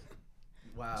right.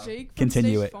 Wow. Jake from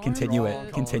Continue State it, Farm continue it, did.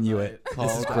 Colin, continue right. it.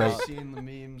 This is I've great. seen the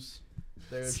memes.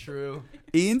 They're true.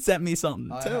 Ian sent me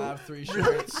something I too. have 3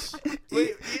 shirts. Wait,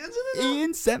 Ian's in it?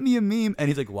 Ian sent me a meme and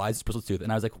he's like, "Why is this Bristoltooth?"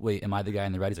 And I was like, "Wait, am I the guy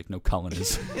in the red?" He's like, "No, Cullen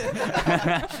is." No,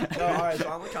 all right. So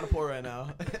I'm like kind of poor right now.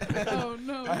 Oh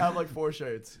no. I have like 4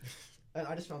 shirts. And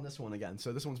I just found this one again,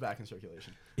 so this one's back in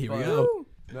circulation. Here we But- go. Woo.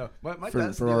 No, my For-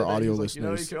 dad's for the our other day, audio he's like, you know,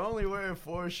 you listeners. can only wear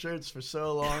 4 shirts for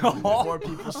so long before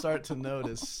people start to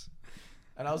notice.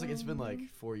 And I was like, it's been like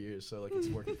 4 years, so like it's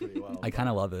working pretty well. I kind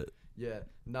of love it. Yeah,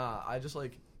 nah, I just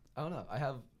like I don't know. I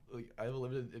have a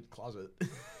limited closet.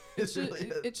 It's Should-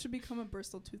 really it should become a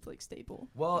Bristoltooth like staple.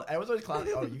 well. I was always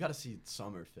clowning. Oh, you got to see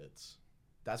summer fits.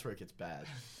 That's where it gets bad.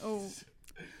 Oh,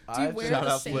 I've wear Shout the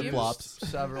out same- flip-flops.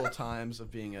 several times of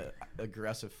being a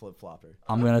aggressive flip flopper.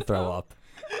 I'm gonna throw up.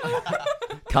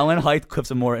 Cullen hiked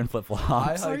Cliffs of Moher in flip I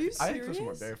flops. Are you hiked some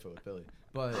more serious? barefoot with Billy,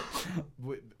 but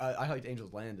I hiked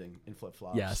Angel's Landing in flip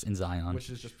flops. Yes, in Zion. Which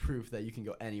is just proof that you can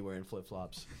go anywhere in flip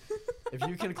flops. if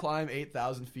you can climb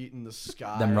 8,000 feet in the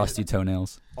sky, Them rusty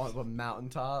toenails. on a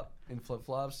mountaintop in flip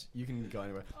flops, you can go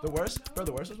anywhere. The worst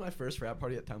was my first frat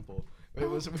party at Temple. It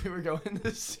was we were going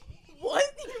to see. What?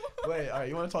 Wait, all right,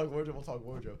 you want to talk wardrobe? We'll talk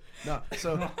wardrobe. No,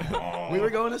 so we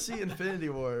were going to see Infinity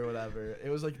War or whatever. It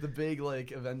was like the big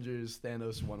like Avengers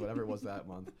Thanos one, whatever it was that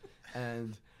month,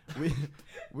 and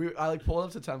I like pulled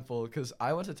up to Temple because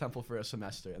I went to Temple for a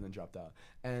semester and then dropped out,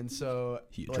 and so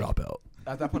like, Drop out.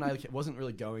 at that point I like, wasn't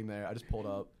really going there. I just pulled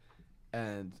up,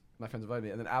 and my friends invited me,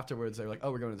 and then afterwards they were like,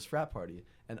 "Oh, we're going to this frat party,"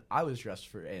 and I was dressed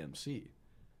for AMC,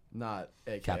 not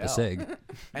AKL. Kappa Sig.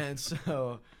 And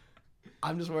so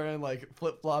I'm just wearing like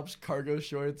flip flops, cargo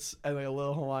shorts, and like a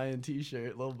little Hawaiian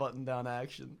T-shirt, little button down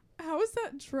action. How is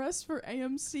that dress for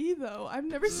AMC though? I've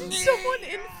never seen someone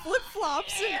in flip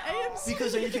flops in AMC.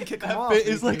 Because then you can kick them That off. fit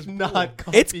is like It's not.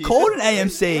 cool. It's comfy. cold in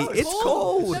AMC. No, It's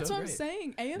cold. That's So what I'm great.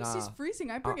 saying. AMC's Nah.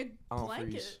 freezing. I bring I a don't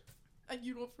blanket. freeze.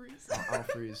 You don't freeze. I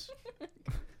don't freeze.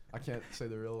 I can't say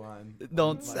the real line.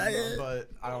 Don't Like, say it. But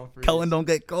I don't freeze. Cullen don't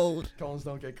get cold. Cullens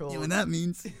don't get cold. You know what that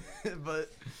means?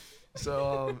 But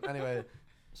so anyway,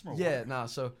 yeah, nah.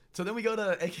 So then we go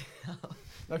to AKL,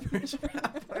 my first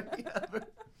frat party ever.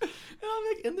 And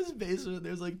I'm like in this basement.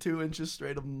 There's like 2 inches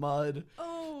straight of mud,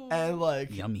 Oh. and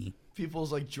like Yummy.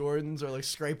 people's like Jordans are like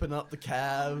scraping up the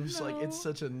calves. Like it's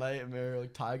No. such a nightmare.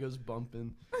 Like Tyga's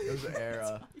bumping. It was an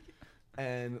era.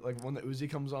 And like when the Uzi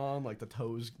comes on, like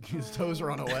his toes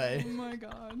run away. Oh my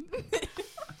god.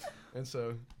 And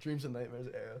so dreams and nightmares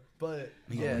era. But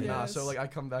Oh, yeah, nah. yes. So like I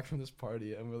come back from this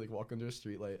party and we're like walking under a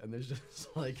streetlight and there's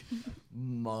just like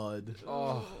mud.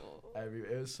 Oh,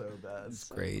 it was so bad. It's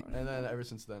great. And then ever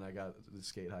since then I got the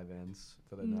skate high Vans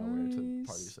that I now wear to Nice.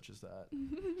 parties such as that.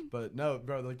 But no,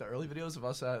 bro, like the early videos of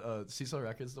us at Cecil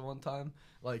Records the one time,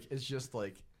 like it's just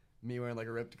like me wearing like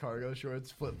a ripped cargo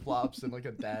shorts, flip flops, and like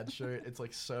a dad shirt. It's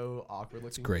like so awkward looking.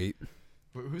 It's great.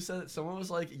 But who said it? Someone was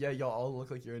like, "Yeah, y'all all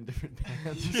look like you're in different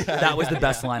bands." Yeah. That was the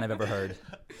best line I've ever heard.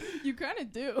 You kind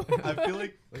of do. I feel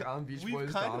like Like on Beach We've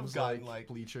Boys, kind of Dom's gotten, like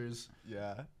bleachers,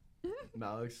 yeah.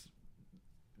 Malik's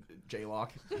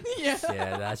J-Lock. Yeah.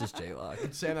 Yeah, that's just J-Lock.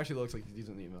 Sam actually looks like he's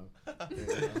an emo.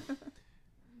 There you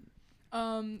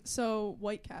go. So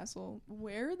White Castle.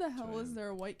 Where the hell Cherry is Hill. there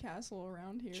a White Castle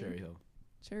around here? Cherry Hill.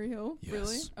 Cherry Hill?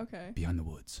 Really? Yes. Okay. Beyond the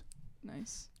woods.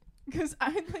 Nice. Because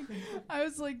I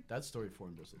was like, That story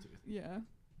formed Bristoltooth. yeah.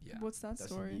 Yeah. What's that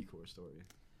That's story? the core story.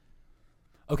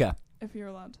 Okay. If you're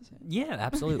allowed to say it. Yeah,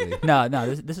 absolutely. no,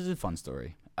 this is a fun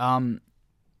story. I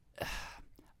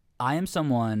am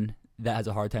someone that has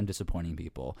a hard time disappointing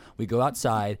people. We go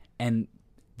outside, and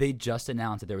they just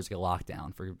announced that there was a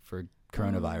lockdown for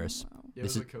coronavirus. Oh, wow. Yeah,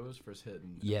 This it was is- when COVID was first hit,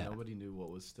 and Yeah. nobody knew what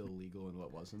was still legal and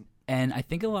what wasn't. And I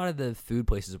think a lot of the food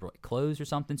places were like closed or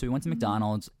something. So we went to Mhm.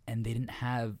 McDonald's, and they didn't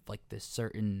have like this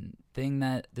certain thing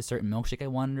this certain milkshake I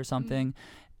wanted or something.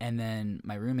 And then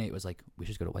my roommate was like, "We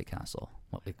should just go to White Castle.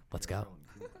 Let's go." Harold and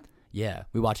Kumar. Yeah,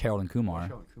 we watched Harold and Kumar.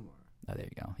 Harold and Kumar. Oh, there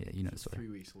you go. Yeah, you know the story. 3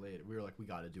 weeks later, we were like, we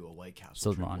got to do a White Castle.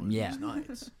 So trip Ron, one of yeah. these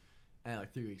nights. And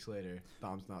like 3 weeks later,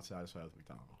 Dom's not satisfied with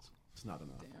McDonald's. It's not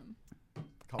enough. Damn.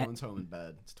 Colin's home in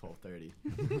bed. It's 12:30.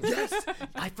 Yes,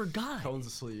 I forgot. Colin's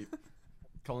asleep.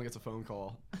 Colin gets a phone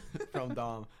call from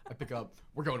Dom. I pick up.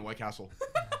 We're going to White Castle.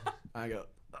 I go,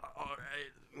 all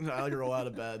right. I like roll out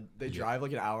of bed. They drive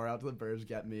like an hour out to the burbs,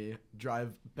 get me,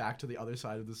 drive back to the other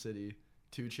side of the city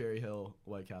to Cherry Hill,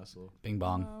 White Castle. Bing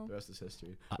bong. Wow. The rest is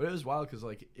history. But it was wild because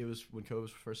like it was when COVID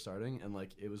was first starting and like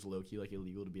it was low key like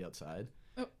illegal to be outside.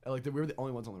 Oh. And, like we were the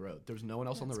only ones on the road. There was no one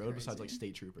else on the That's road besides like crazy.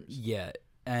 state troopers. Yeah,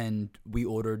 and we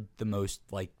ordered the most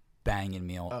like banging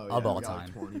meal Oh, of yeah, all we got, time.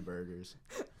 like, 20 burgers.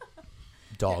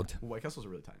 Dogged. Well, White Castles are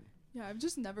really tiny. Yeah, I've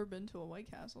just never been to a White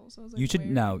Castle, so I was like, You should where?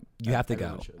 no. You have to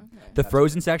Everyone go. should. Okay. The That's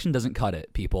frozen right. section doesn't cut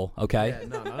it, people. Okay. Yeah,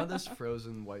 no, none of this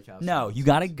frozen White Castle. No, you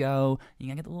gotta go. You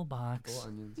gotta get the little box, Little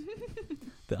onions.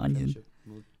 the onion. Ketchup,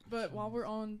 little But while we're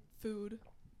on food,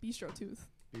 Bristoltooth,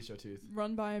 Bristoltooth.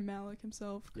 run by Malik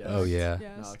himself. Yes. Oh yeah.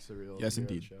 Yes. Malik's the real Yes, hero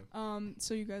indeed. show.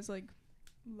 So you guys like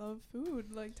love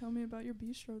food. Like, tell me about your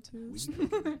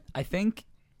Bristoltooth. I think,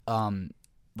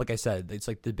 like I said, it's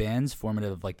like the band's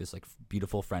formative of like this like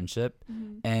beautiful friendship.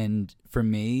 Mhm. And for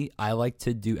me, I like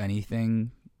to do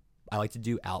anything. I like to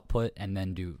do output and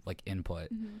then do like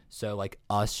input. Mhm. So like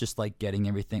us just like getting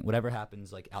everything, whatever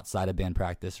happens like outside of band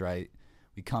practice, right?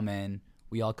 We come in,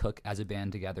 we all cook as a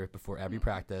band together before every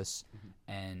practice,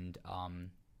 and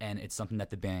it's something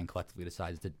that the band collectively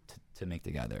decides to make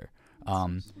together.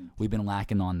 We've been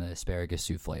lacking on the asparagus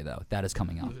souffle though. That is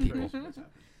coming out, people.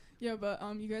 Yeah, but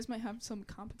you guys might have some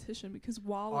competition because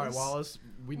Wallace. All right, Wallace,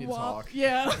 we need to talk.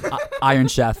 Yeah. Iron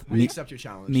Chef, We meet accept your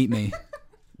challenge. me.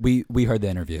 We heard the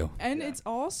interview. And Yeah. it's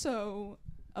also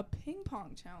a ping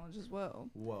pong challenge as well.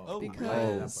 Whoa. Oh,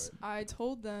 Because I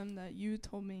told them that you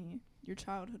told me your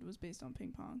childhood was based on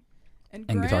ping pong. And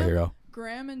Guitar Hero.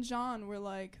 Graham and John were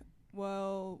like,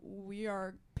 well, we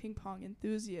are ping pong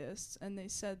enthusiasts. And they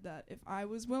said that if I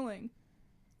was willing,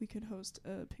 we could host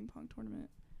a ping pong tournament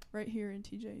right here in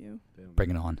TJU. Bring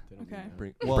it on. Okay.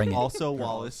 Bring it. Also, Girls,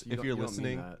 Wallace, you if don't- you're you don't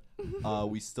mean listening, that.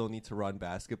 we still need to run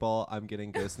basketball. I'm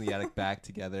getting Ghost in the Attic back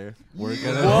together. We're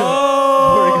gonna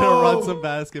Whoa! we're gonna run some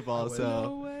basketball. No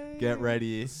So way. get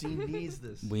ready. The scene needs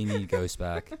this. We need Ghost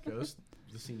back. Ghost.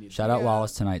 The scene needs. Shout out Yeah.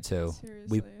 Wallace tonight too.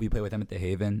 Seriously. We played with them at the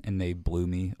Haven and they blew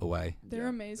me away. They're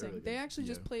amazing. really They good. actually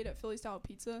just Yeah. played at Philly Style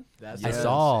Pizza. That's I insane.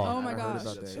 saw. Oh my I heard gosh.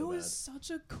 about that It so was bad.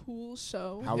 such a cool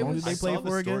show. How It long was did they I play saw the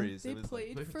for again? stories. They It was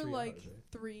played Played for for 3 like hours,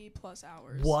 right? 3+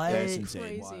 hours. What? That's It was insane.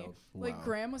 crazy. Wild. Like Wow.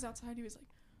 Graham was outside. He was like,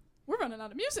 "We're running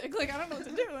out of music. Like I don't know what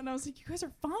to do." And I was like, "You guys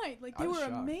are fine." Like I they was were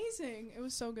shocked. amazing. It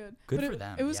was so good. Good but for it,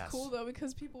 them, It was yes. cool though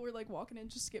because people were like walking in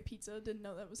just to get pizza. Didn't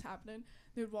know that was happening.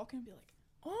 They would walk in and be like,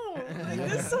 "Oh, like,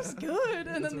 this stuff's good,"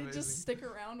 and That's then they just amazing. stick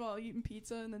around while eating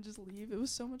pizza and then just leave. It was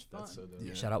so much fun. That's so dope.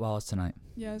 Yeah. Shout out Wallace tonight.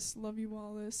 Yes, love you,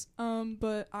 Wallace.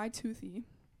 But iToothy,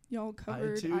 y'all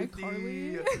covered iToothy.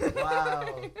 iCarly.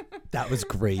 Wow. That was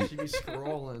great. She be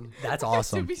scrolling. That's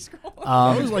awesome. To be scrolling.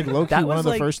 That was like low key that one was of the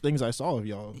like- first things I saw of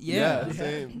y'all. Yeah.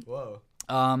 Same. Whoa.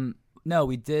 No,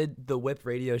 we did the Whip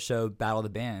radio show Battle of the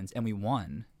Bands and we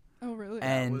won. Oh really?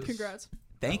 And- was- Congrats.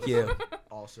 Thank you.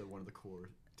 Also, one of the core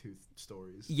tooth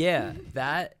stories. Yeah,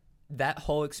 that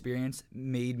whole experience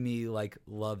made me like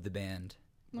love the band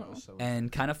That No. was so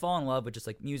and kind of fall in love with just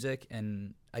like music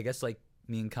and I guess like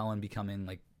me and Cullen becoming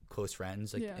like close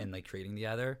friends like Yeah. and like creating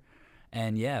together.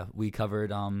 And yeah, we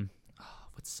covered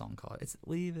what's the song called? It's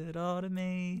Leave It All to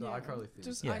Me. The iCarly theme.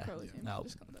 Just Yeah. iCarly theme. No.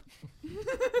 Just call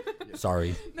it that.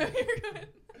 Sorry. No, you're good.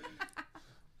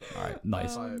 All right,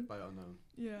 nice. By unknown.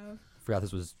 Yeah. Forgot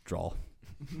this was draw.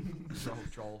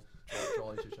 Draw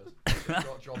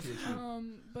HHS. Draw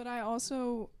PhD. But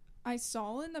I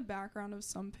saw in the background of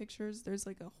some pictures there's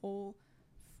like a whole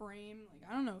frame, like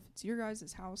I don't know if it's your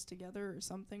guys' house together or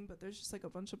something, but there's just like a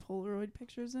bunch of Polaroid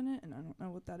pictures in it and I don't know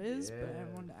what that is, but I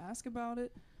Yeah. wanted to ask about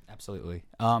it. Absolutely.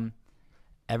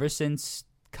 Ever since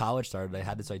college started, I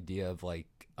had this idea of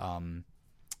like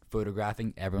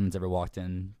photographing everyone that's ever walked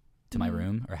in to my Mhm.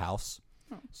 room or house.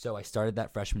 Oh. So I started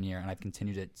that freshman year and I've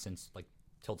continued it since like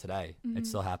till today. Mhm. It's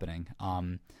still happening.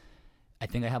 I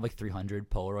think I have like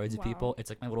 300 Polaroids of Wow. people. It's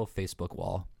like my little Facebook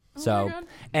wall. Oh So my God.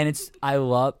 and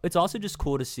it's also just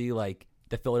cool to see like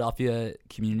the Philadelphia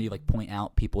community like point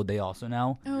out people they also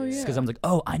know. Oh yeah. Because I'm like,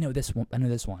 oh, I know this one, I know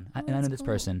this one, Oh, and I know that's this cool.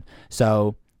 person.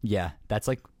 So yeah, that's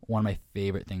like one of my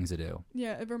favorite things to do.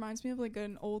 Yeah, it reminds me of like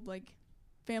an old like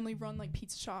family run like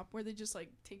pizza shop where they just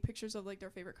like take pictures of like their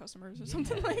favorite customers or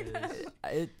something like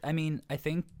that. I mean, I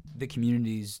think the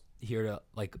community's here to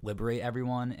like liberate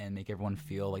everyone and make everyone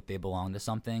feel like they belong to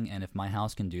something. And if my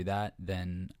house can do that,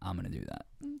 then I'm gonna do that.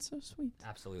 It's so sweet.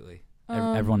 Absolutely.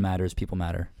 Um, Everyone matters. People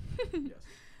matter. Yes.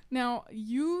 Now,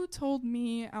 you told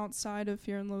me outside of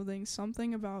Fear and Loathing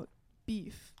something about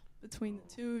beef between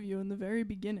the two of you in the very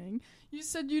beginning. You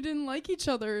said you didn't like each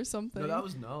other or something. No, that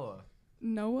was Noah.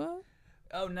 Noah?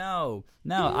 Oh no.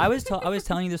 I was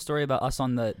telling you the story about us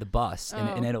on the bus in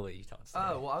Oh. Italy. You tell us.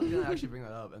 Oh, well, I was gonna actually bring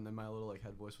that up, and then my little like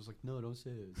head voice was like, "No, don't say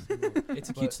it." It's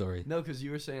a But- cute story. No, because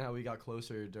you were saying how we got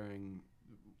closer during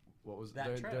what was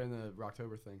That trip. during the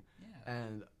Rocktober thing, Yeah.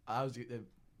 and I was it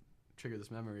triggered this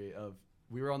memory of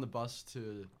we were on the bus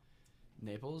to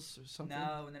Naples or something.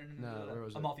 No. where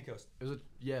was it? Amalfi Coast. It was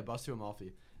bus to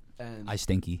Amalfi, and I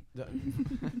stinky. the-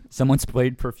 Someone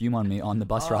sprayed perfume on me on the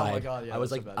bus Oh my ride. God, yeah, I was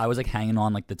that's like so bad. I was like hanging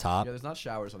on like the top. yeah, there's not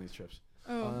showers on these trips.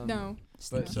 Oh, no. But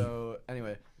Stinky. so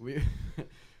anyway, we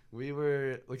we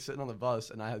were like sitting on the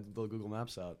bus, and I had the Google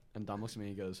Maps out, and Dom looks at me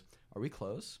and he goes, "Are we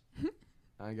close?" and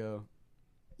I go,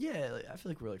 "Yeah, like, I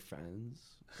feel like we're like friends,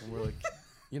 and we're like,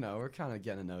 we're kind of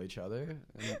getting to know each other,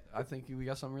 and I think we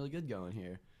got something really good going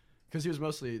here." Because he was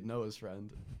mostly Noah's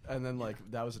friend, and then like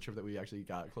that was a trip that we actually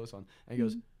got close on, and he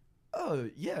goes, "Oh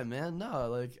yeah, man, no,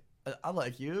 like I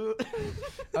like you,"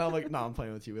 and I'm like, "No, I'm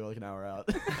playing with you. We're like an hour out."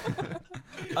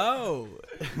 Oh.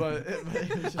 but it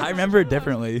was just- I remember it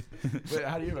differently. Wait,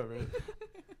 how do you remember it?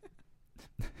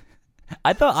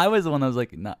 I thought I was the one that was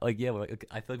like, not like, yeah, like,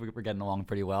 I feel like we're getting along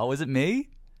pretty well. Was it me?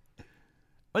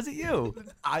 Was it you?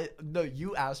 No,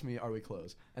 you asked me, "Are we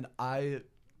close?" And I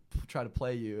try to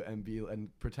play you and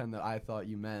pretend that I thought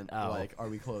you meant Oh. like, "Are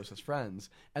we close as friends?"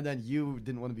 And then you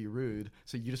didn't want to be rude,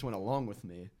 so you just went along with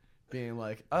me, being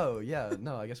like, "Oh yeah,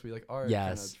 no, I guess we like are kind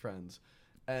Yes. of friends."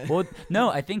 And Well, no,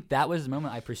 I think that was the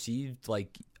moment I perceived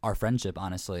like our friendship,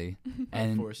 honestly. I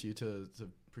And force you to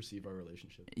perceive our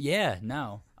relationship. Yeah,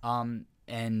 no.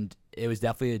 And it was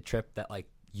definitely a trip that like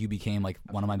you became like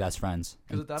one of my best friends.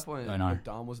 Because at that point, going on. like,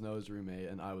 Dom was Noah's roommate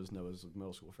and I was Noah's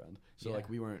middle school friend. So Yeah. like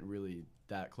we weren't really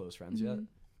that close friends yet.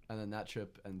 And then that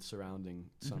trip and surrounding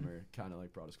summer kind of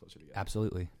like brought us closer together.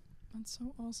 Absolutely. That's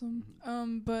so awesome.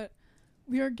 But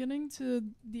we are getting to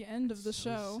the end of the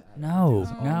show. Sad. No,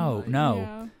 Oh no.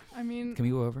 Yeah, I mean, Can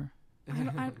we go over?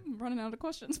 I'm running out of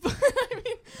questions, but I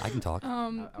mean, I can talk. Hour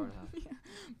and a half. yeah.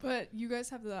 But you guys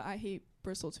have the I Hate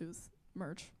Bristoltooth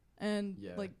merch and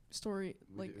Yeah. like story.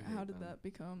 We Like, do how hate did them. that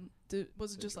become?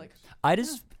 Was it just like? I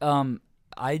just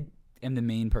I am the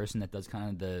main person that does kind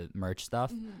of the merch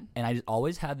stuff, and I just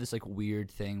always have this like weird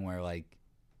thing where like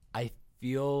I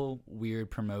feel weird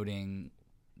promoting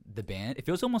the band. It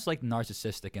feels almost like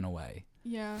narcissistic in a way.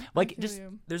 Yeah. Like I feel just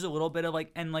you. there's a little bit of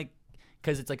like, and like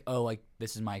because it's like, oh, like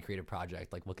this is my creative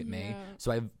project, like look at me. Yeah.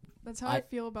 So That's how I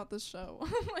feel about this show.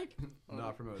 Like,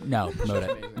 Not promoted. no promote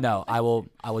it. Amazing. No, I will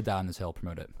die on this hill,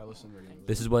 promote it. I listen regularly.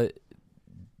 This is what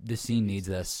the scene needs.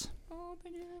 This. oh,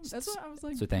 thank you. That's what I was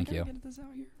like. So thank I gotta you. Get this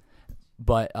out here.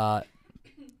 But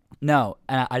no,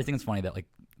 and I just think it's funny that like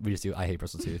we just do I Hate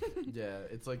Bristoltooth. Yeah,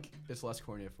 it's like it's less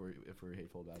corny if we're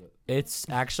hateful about it. It's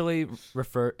actually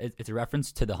it's a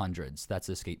reference to the Hundreds. That's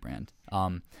a skate brand.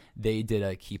 They did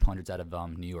a Keep Hundreds Out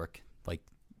of New York like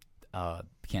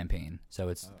campaign. So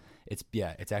it's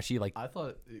actually like I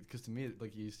thought because to me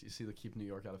like you see the Keep New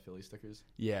York Out of Philly stickers.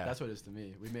 yeah. That's what it is to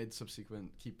me. We made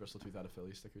subsequent Keep Bristoltooth Out of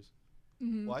Philly stickers.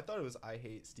 Well, I thought it was I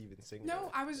Hate Steven Singer. No,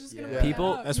 I was just gonna. Yeah. bring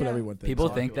People- that up. That's what Yeah. everyone thinks. People A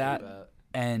lot of think do that,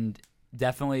 and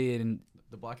definitely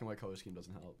The black and white color scheme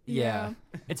doesn't help. yeah.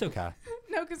 It's okay.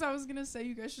 No, because I was gonna say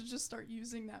you guys should just start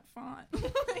using that font.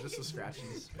 Just the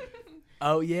scratches.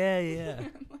 Oh yeah.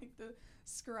 Like the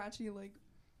scratchy like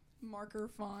marker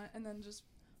font, and then just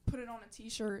put it on a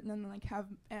T-shirt, and then like have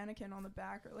Anakin on the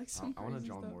back or like some. I want a crazy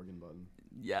John stuff. Morgan button.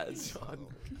 Yes.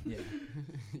 Yeah.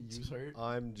 Use hurt.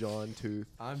 I'm John Tooth.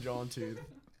 I'm John Tooth.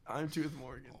 I'm Tooth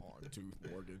Morgan. Tooth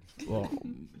Morgan. Well,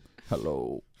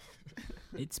 hello.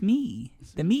 It's me,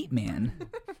 the Meat Man.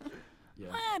 Yeah.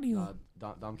 Mario.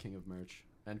 Dom king of merch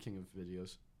and king of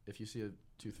videos. If you see a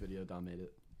Tooth video, Dom made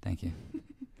it. Thank you.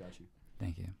 Got you.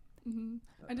 Thank you.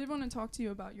 I did want to talk to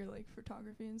you about your like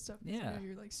photography and stuff. 'Cause I Yeah. know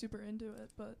you're like super into it,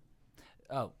 but.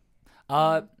 Oh.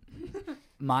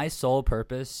 My sole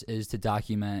purpose is to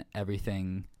document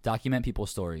everything, document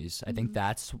people's stories. I think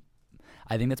that's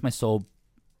my sole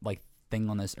like thing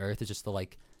on this earth is just to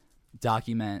like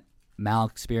document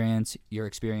Mal's experience, your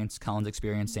experience, Colin's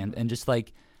experience, and just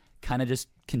like kind of just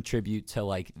contribute to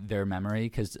like their memory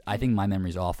because I think my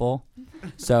memory's awful.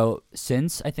 So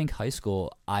since I think high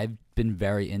school, I've been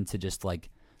very into just like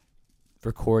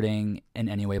recording in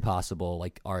any way possible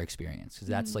like our experience because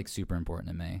that's like super important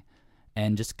to me.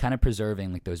 And just kind of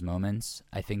preserving like those moments.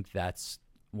 I think that's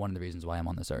one of the reasons why I'm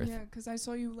on this earth. Yeah, because I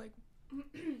saw you like,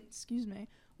 excuse me,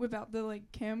 whip out the like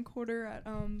camcorder at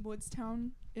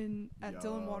Woodstown at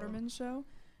Dylan Yeah. Waterman's show,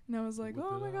 and I was like, Whip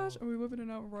oh it my gosh, out. are we whipping it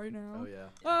out right now? Oh yeah.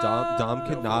 Dom Ah!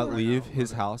 could not leave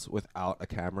his house without a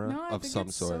camera No, I of think some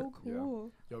it's sort. so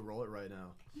cool. Yo, roll it right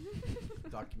now.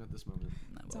 Document this moment.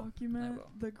 I will. Document will.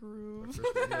 the Our groove. first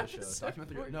video show. So Document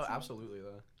the. No, 14. absolutely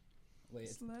though. Wait,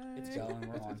 Slay. it's going.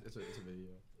 We're on. It's a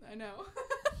video. I know.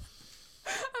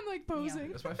 I'm like posing.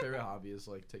 That's my favorite hobby is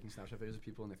like taking Snapchat videos of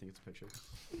people and they think it's a picture.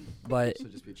 But So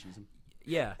just be cheesing.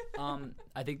 yeah,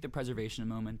 I think the preservation of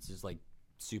moments is like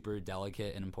super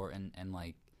delicate and important, and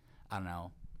like I don't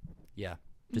know, yeah.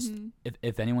 Just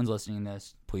if anyone's listening to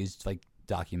this, please like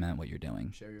document what you're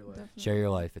doing. Share your life. Definitely. Share your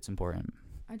life. It's important.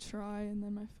 I try, and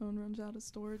then my phone runs out of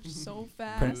storage so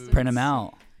fast. Print them It's-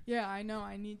 out. Yeah, I know.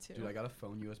 I need to. Dude, I got a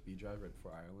phone USB drive right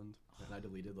before Ireland, and I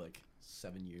deleted like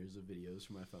 7 years of videos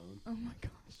from my phone. Oh my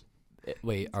gosh.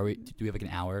 Wait, are we? Do we have like an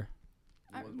hour?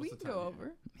 What's We the can time go here?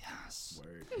 over. Yes.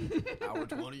 Word. Hour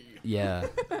 20. Yeah,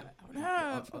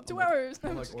 Ah, I'm 2 like- hours. I'm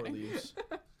I'm like just or kidding. leaves.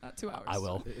 Not 2 hours. I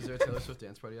will. Is there a Taylor Swift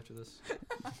dance party after this?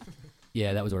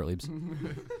 Yeah, that was Ortlieb's.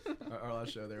 Our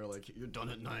last show, they were like, "You're done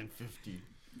at 9:50."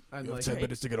 And You have like, 10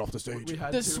 minutes to get off the stage. we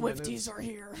had The 2 Swifties minutes. are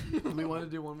here. We wanted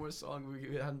to do one more song.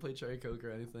 We hadn't played Cherry Coke or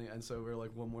anything, and so we were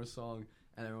like, one more song,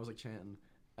 and everyone was like chanting.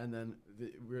 And then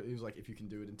he was like, if you can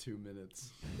do it in 2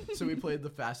 minutes. So we played the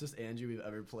fastest Angie we've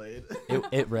ever played.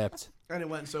 It ripped And it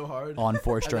went so hard. on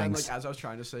 4 And then, strings. like, as I was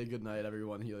trying to say goodnight,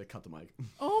 everyone, he like cut the mic.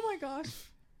 Oh my gosh.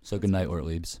 So good night,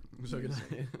 Ortlieb's. So good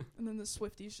night. And then the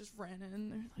Swifties just ran in.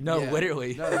 They're like, No, Yeah.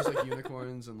 literally. No, there was like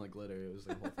unicorns and like glitter. It was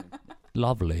like the whole thing.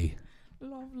 Lovely.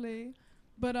 lovely.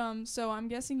 But so I'm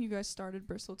guessing you guys started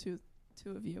Bristoltooth,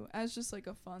 two of you, as just like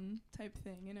a fun type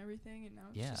thing and everything, and now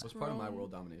it's Yeah. just It was part of my grown.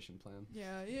 world domination plan.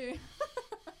 Yeah, yeah.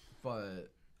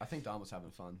 But I think Dom was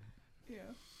having fun. Yeah.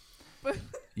 But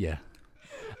Yeah.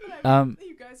 but I mean,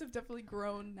 you guys have definitely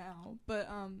grown now. But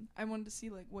I wanted to see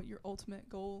like what your ultimate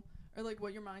goal or like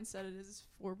what your mindset is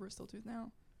for Bristoltooth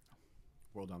now.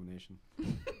 World domination.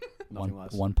 Nothing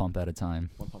less. One pump at a time.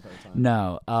 One pump at a time.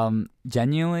 No,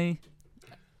 genuinely,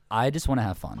 I just want to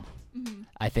have fun. Mm-hmm.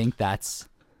 I think that's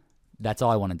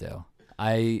all I want to do.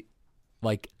 I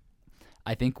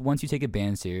think once you take a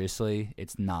band seriously,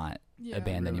 it's not Yeah. a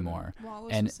band Really. anymore.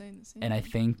 Wallace And- was saying the same And I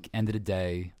thing. think end of the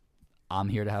day, I'm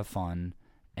here to have fun,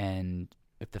 and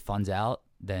if the fun's out,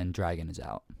 then Dragon is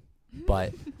out.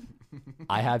 But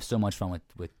I have so much fun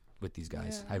with these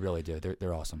guys. Yeah. I really do.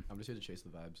 They're awesome. I'm just here to chase the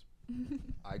vibes.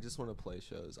 I just want to play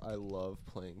shows. I love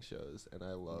playing shows, and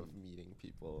I love meeting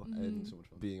people Mhm. and So much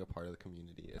fun. being a part of the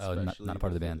community. Oh, not especially a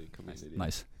part of the band. Philly community.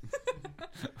 Nice.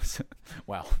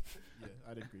 Wow. Yeah,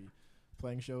 I'd agree.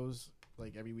 Playing shows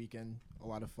like every weekend, a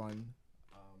lot of fun.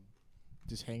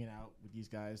 Just hanging out with these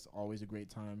guys, always a great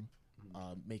time.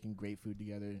 Making great food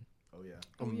together. Oh yeah.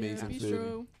 Oh, yeah, Amazing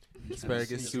bistro.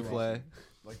 Asparagus souffle.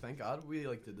 Like thank God we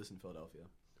like did this in Philadelphia.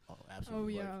 Oh, Oh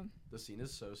absolutely. yeah. The scene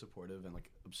is so supportive and like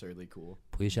absurdly cool.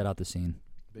 Please shout out the scene.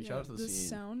 Big Yeah, shout out to the scene.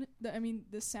 sound.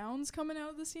 The sounds coming out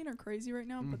of the scene are crazy right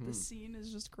now, but the Mhm. scene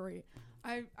is just great.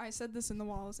 I said this in the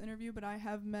Wallace interview, but I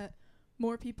have met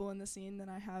more people in the scene than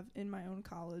I have in my own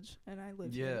college, and I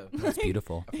live here. Yeah. That's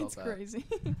beautiful. I felt It's that. crazy.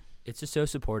 It's just so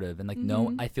supportive, and like no,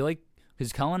 Mhm. I feel like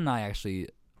because Cullen and I actually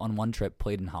on one trip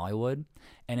played in Hollywood,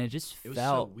 and it just It was so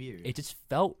felt weird. it just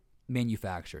felt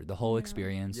manufactured, the whole Yeah.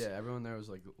 experience. Yeah, everyone there was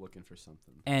like looking for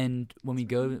something. And when we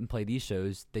go and play these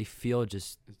shows, they feel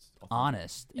just It's authentic.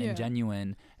 honest Yeah. and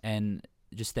genuine, and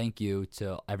just thank you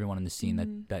to everyone in the scene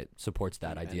Mhm. that supports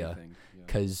that idea, Anything, yeah.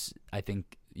 because I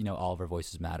think all of our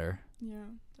voices matter. Yeah,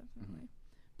 definitely.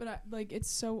 But it's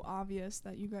so obvious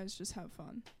that you guys just have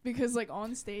fun because like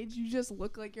on stage you just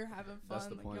look like you're having fun. That's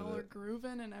the Like point of y'all are it.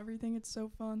 grooving and everything. It's so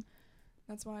fun.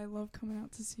 That's why I love coming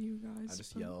out to see you guys. I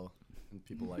just But- yell and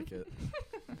people like it.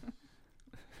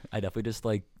 I definitely just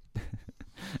like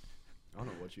I don't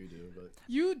know what you do, but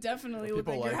You definitely look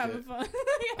People like you're like having it. fun.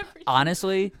 Every-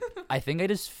 honestly, I think I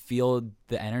just feel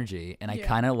the energy, and I Yeah.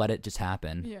 kind of let it just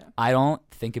happen. yeah. I don't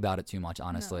think about it too much,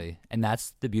 honestly, and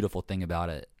that's the beautiful thing about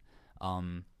it.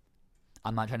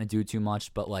 I'm not trying to do too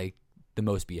much, but like the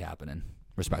most be happening,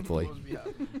 respectfully. Yeah.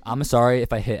 I'm sorry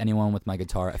if I hit anyone with my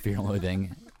guitar at Fear and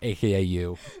Loathing, aka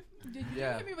you. Did you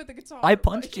Yeah. hit me with the guitar? I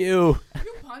punched you.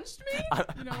 You punched me?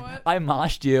 You know what? I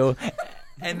moshed you,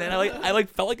 and then I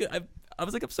felt like I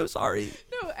was like, I'm so sorry.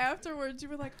 No, afterwards you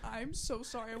were like, I'm so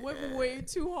sorry. I went way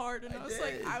too hard, and I was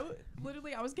like,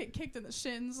 literally I was getting kicked in the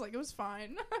shins. Like it was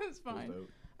fine. It was It fine. was dope.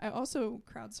 I also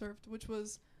crowd surfed, which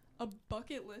was a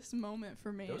bucket list moment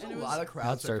for me. There was and a it lot of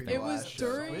crowd surfing. surfing. It was last show.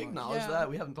 during- We acknowledge yeah. that.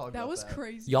 We haven't talked that about was that.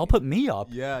 crazy. Y'all put me up.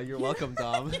 Yeah, you're welcome,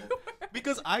 Dom.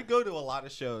 Because I go to a lot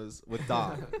of shows with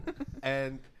Dom,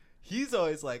 and he's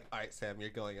always like, "All right, Sam, you're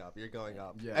going up. You're going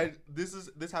up." Yeah. And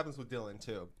this happens with Dylan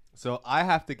too. So I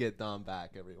have to get Dom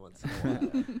back every once in a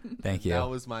while. Thank you. That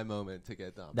was my moment to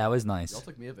get Dom. That was nice. Y'all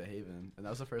took me up at Haven, and that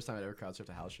was the first time I'd ever crowd surfed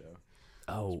a house show. It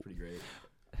Oh, was pretty great.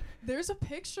 There's a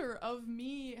picture of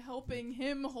me helping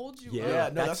him hold you Yeah,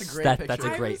 up. no, that's a great That's picture.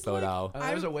 a I great was like- photo. And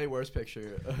there's a way worse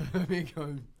picture of me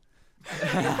going.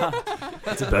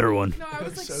 That's a better one. No, I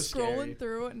was like So scrolling scary.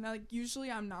 through it, and like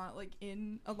usually I'm not like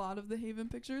in a lot of the Haven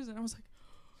pictures, and I was like,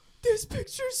 "This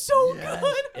picture's so Yes.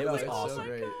 good." It I'm was like, awesome. Oh, my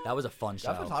great. God. That was a fun That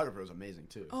show. photographer was amazing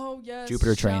too. Oh yes,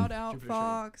 Jupiter Train. Shout out Jupiter Train.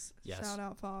 Fox. Yes. Shout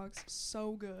out Fox.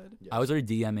 So good. Yes. I was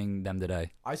already DMing them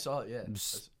today. I saw it. Yeah.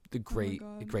 Just the great,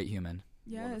 God. great human.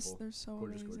 Yes, Wonderful. they're so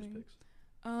Gorgeous, amazing. gorgeous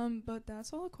pics. But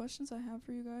that's all the questions I have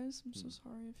for you guys. I'm so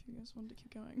sorry if you guys wanted to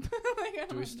keep going. Like, I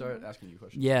Do we don't start know. asking you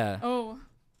questions? Yeah, Oh,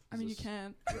 I Is mean you this-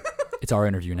 can. it's our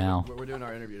interview now. We're doing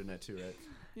our interview tonight too, right?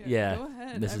 Yeah, Go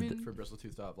ahead. this I is the- mean, For I'm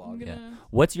Bristoltooth.blog. gonna.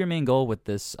 What's your main goal with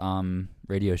this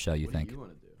radio show? You What think? do you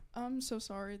want to do? I'm so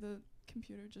sorry. The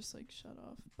computer just like shut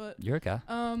off. But You're okay.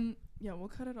 yeah, we'll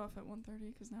cut it off at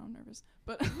 1:30 because now I'm nervous.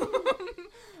 But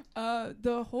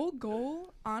the whole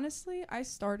goal, honestly, I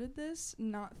started this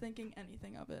not thinking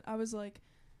anything of it. I was like,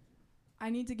 I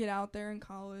need to get out there in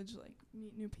college, like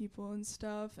meet new people and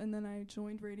stuff. And then I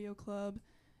joined Radio Club,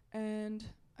 and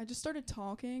I just started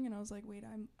talking, and I was like, wait,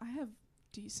 I have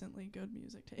decently good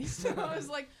music taste. So I was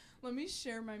like, let me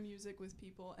share my music with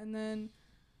people. And then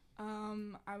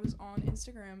I was on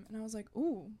Instagram, and I was like,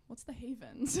 ooh, what's the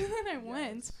Havens? And then I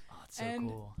went, Oh, it's so and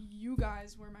cool. you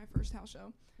guys were my first house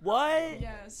show. What?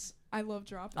 Yes, I love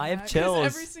dropping I have that, 'cause chills.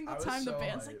 every single I was time the so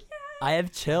band's hyped. like, I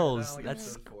have chills. Around, like, That's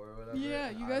episode 4 or whatever, yeah,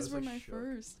 you I guys was, were like, my shook.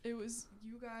 first. It was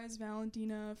you guys,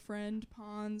 Valentina, Friend,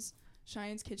 Pons,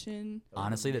 Cheyenne's Kitchen. That was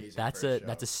Honestly, an amazing that's first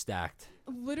a show. stacked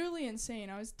Literally insane.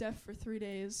 I was deaf for 3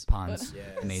 days. Ponds. Yes.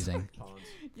 Amazing. Ponds.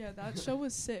 Yeah, that show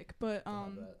was sick. But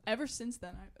love that. ever since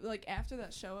then, after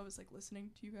that show, I was like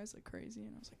listening to you guys like crazy,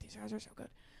 and I was like, these guys are so good.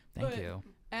 Thank But you.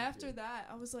 After that,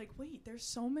 I was like, wait, there's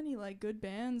so many like good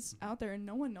bands out there, and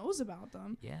no one knows about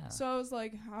them. Yeah. So I was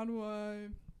like, how do I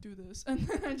do this? And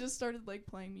then I just started like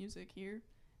playing music here,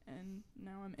 and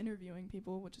now I'm interviewing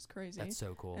people, which is crazy. That's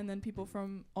so cool. And then people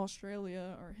from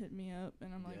Australia are hitting me up,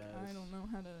 and I'm like, I Yes. don't know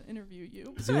how to interview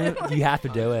you. Do it. You have to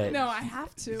do it. No, I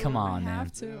have to. Come on, I man.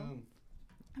 have to.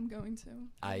 Yeah. I'm going to.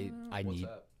 I What's need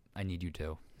that? I need you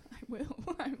to. I will.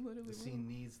 I literally The will. scene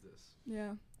needs this.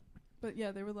 Yeah. But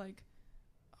yeah, they were like,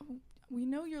 oh, we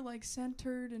know you're like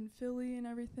centered in Philly and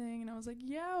everything. And I was like,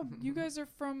 yeah, you guys are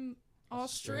from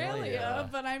Australia. Australia.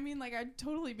 But I mean, like, I'd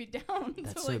totally be down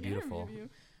That's to so like beautiful. interview you.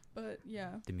 But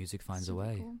yeah. The music finds a super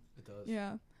way. cool. It does.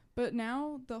 Yeah. But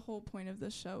now the whole point of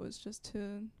this show is just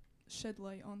to shed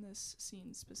light on this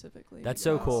scene specifically. That's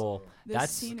so because cool. This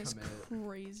That's- scene is Committed.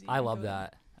 crazy. I love good.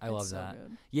 that. I It's love so that.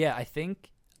 good. Yeah, I think,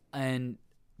 and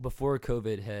before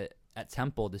COVID hit, at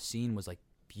Temple, the scene was like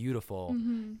beautiful.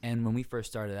 Mhm. And when we first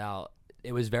started out,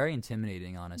 it was very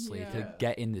intimidating, honestly, to Yeah.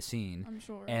 get in the scene. I'm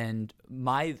sure. And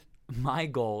my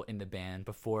goal in the band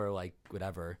before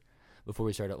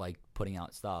we started like putting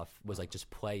out stuff was like just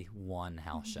play one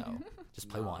house show. Just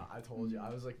play one. I told you. I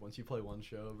was like, once you play one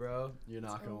show, bro, you're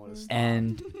not gonna want to over. stop.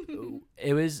 And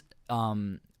it was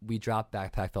we dropped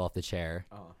Backpack Fell Off the Chair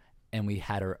and we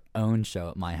had our own show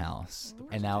at my house. Oh.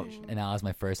 And that Presentation. was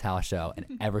my first house show, and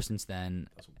ever since then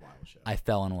That's a wild show. I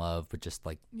fell in love with just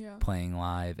like Yeah. playing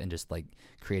live and just like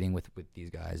creating with these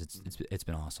guys. It's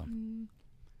been awesome.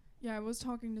 Yeah, I was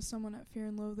talking to someone at Fear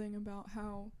and Loathing about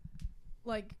how,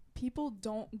 like, people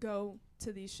don't go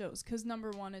to these shows because number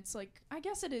one, it's like, I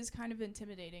guess it is kind of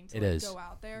intimidating to It like, is. go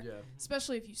out there, Yeah.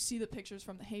 especially if you see the pictures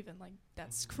from the Haven. Like,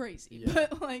 that's crazy. Yeah.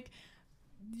 But like,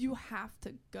 you have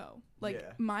to go. Like,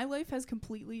 Yeah. my life has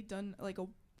completely done like a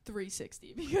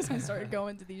 360 because I started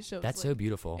going to these shows. That's like, so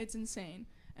beautiful. It's insane.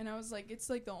 And I was like,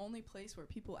 it's like the only place where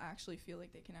people actually feel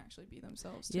like they can actually be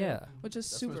themselves too, Yeah. which is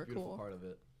That's the super most beautiful cool. part of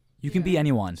it. You can be Yeah.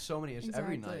 anyone. So many.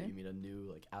 Every night Exactly. you meet a new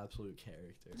like absolute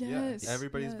character. Yes.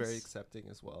 Everybody's very yes. accepting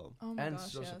as well. Oh my And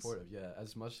gosh, so yes. supportive. Yeah.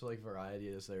 As much like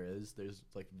variety as there is, there's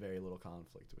like very little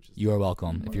conflict, which is. You are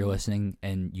welcome. If you're Mhm. listening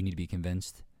and you need to be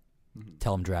convinced, Mhm.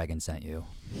 tell them Dragon sent you.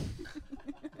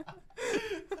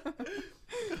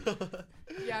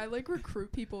 Yeah, I like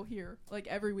recruit people here like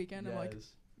every weekend. I'm like,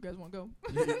 Yes. you guys want to go?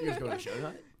 You guys going to show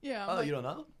tonight? Yeah. I'm Oh, like, you don't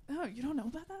know? oh, you don't know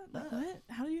about that? Like, Nah. what?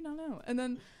 How do you not know? And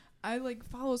then I like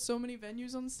follow so many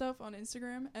venues and stuff on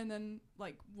Instagram, and then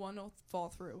like one will fall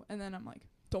through, and then I'm like,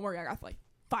 don't worry, I got like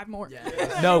 5 more. Yeah. And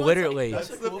then No, everyone's literally. That's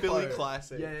the the cool Philly part.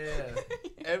 classic. Yeah.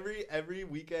 Every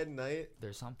weekend night,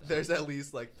 There's something. there's at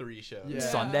least like 3 shows. Yeah.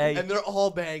 Sunday. And they're all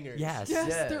bangers. Yes. Yes,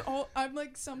 Yeah. they're all. I'm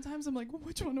like, sometimes I'm like, well,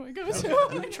 which one do I go We've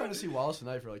to? been trying to see Wallace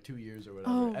tonight for like 2 years or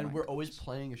whatever, Oh and my we're always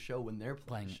playing a show when they're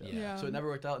playing a show. Playing- yeah. So it never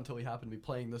worked out until we happened to be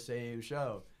playing the same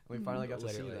show, and we finally got to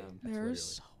see Literally. them. They're literally.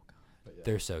 so good. But yeah,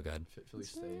 They're so good. Philly That's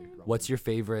stayed. right. grumpy. What's your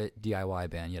favorite DIY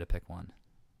band? You had to pick one.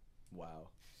 Wow?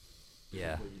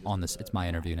 Yeah. What you just On did this, that. it's my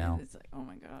interview now. It's like, oh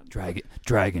my god.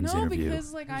 Dragon's No, interview.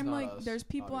 because like Who's I'm not like, us, there's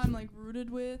people obviously. I'm like rooted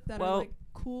with that Well- are like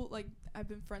cool. Like I've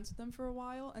been friends with them for a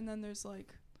while, and then there's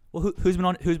like Well, who's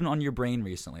been on your brain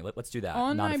recently? Let's do that.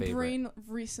 on Not my a favorite. brain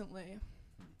recently.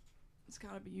 It's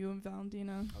gotta be you and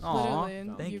Valentina. Aw, Literally,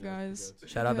 and thank you you. guys.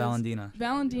 Shout out Because Valentina.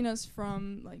 Valentina's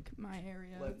from like my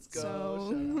area. Let's go.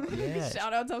 So Shout out. Yeah.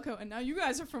 shout out Delco, and now you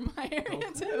guys are from my area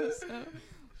too.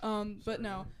 So, but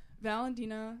no,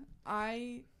 Valentina.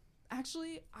 I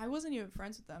wasn't even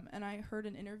friends with them, and I heard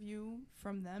an interview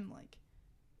from them like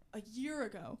a year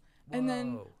ago. And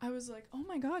then Whoa. I was like, oh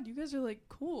my god, you guys are like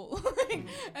cool. Like,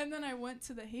 and then I went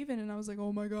to the Haven and I was like,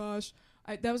 oh my gosh.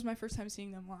 That was my first time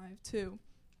seeing them live too.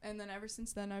 And then ever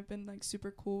since then I've been like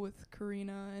super cool with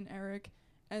Karina and Eric.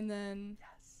 And then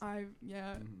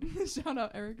shout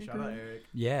out Eric and Shout out Karina. Eric.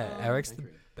 Yeah, Eric's the Thank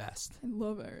you. best. I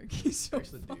love Eric. He's so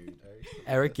Eric's the fun. dude.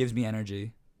 Eric gives me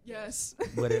energy. Yes.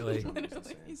 Literally.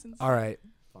 Literally. He's insane. All right.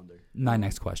 Thunder. My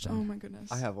next Oh question. my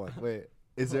goodness. I have one. Wait.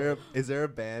 Is there a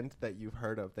band that you've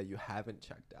heard of that you haven't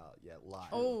checked out yet live?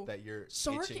 Oh, that you're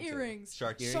Shark itching to? Earrings.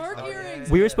 Shark earrings. Shark Oh, yeah, Earrings.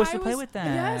 yeah, We yeah. were supposed to I play was- with them.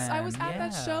 Yes, I was at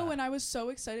that Yeah. show and I was so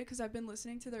excited because I've been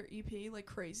listening to their EP like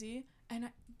crazy, and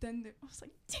then I was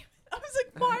like, damn it! I was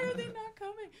like, why are they not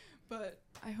coming? But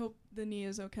I hope the knee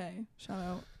is okay. Shout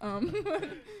out. Shout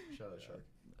out Shark.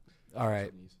 All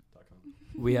right. Sharknees.com.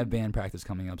 We have band practice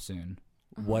coming up soon.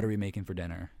 What Uh-huh. are we making for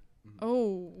dinner?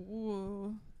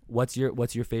 Oh. What's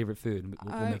your favorite food?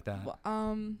 We'll make that.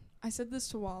 I said this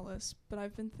to Wallace, but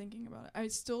I've been thinking about it. I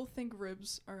still think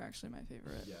ribs are actually my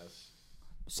favorite. Yes.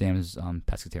 Sam is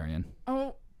pescatarian.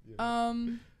 Oh,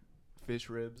 Fish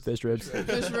ribs. Fish ribs.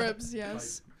 fish ribs.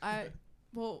 Yes.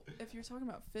 Well, if you're talking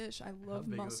about fish, I love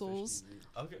mussels.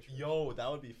 Okay. Yo, that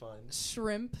would be fun.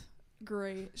 Shrimp,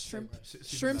 great. Shrimp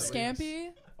scampi.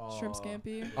 Shrimp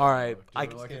scampi. All right, I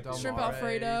Shrimp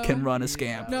Alfredo. can run a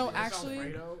scamp. No,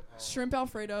 actually, shrimp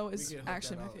Alfredo is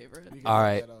actually my favorite. All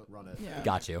right, Run it. Yeah.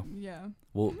 got you. Yeah.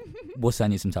 We'll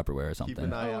send you some Tupperware or Keep something.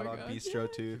 an eye Oh out my on God.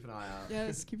 Bistro too. Keep an eye out.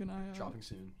 Yes, keep an eye out. Dropping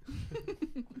soon.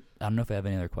 I don't know if I have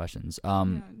any other questions. Yeah.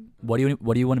 What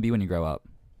do you want to be when you grow up?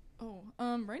 Oh,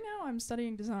 right now I'm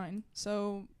studying design,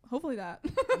 so hopefully that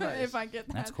Nice. if I get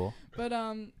that. That's cool. But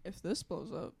if this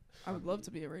blows up, I would love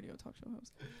to be a radio talk show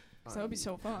host. So that would be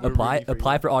so fun. We're Apply rooting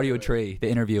for you. for Audio Tree, the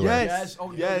interviewer. Yes.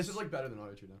 Oh, Yes. This is like better than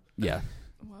Audio Tree now. Yeah.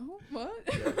 Well, what?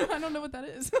 I don't know what that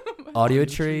is. Audio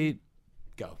Tree.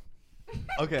 Go.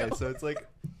 Okay, so it's like,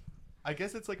 I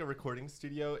guess it's like a recording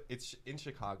studio. It's in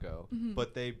Chicago, Mhm.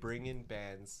 but they bring in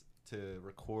bands to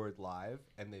record live,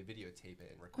 and they videotape it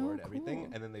and record Oh, everything,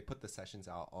 cool. and then they put the sessions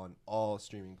out on all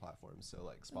streaming platforms. So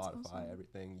like Spotify, awesome.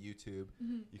 everything, YouTube.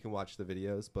 Mhm. You can watch the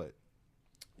videos, but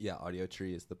yeah, Audio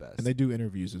Tree is the best. And they do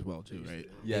interviews as well too, right?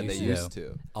 yeah, They they used used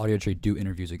to. Audio Tree, do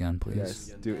interviews again, please. Yes,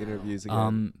 Again do now. interviews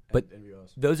again. But And interview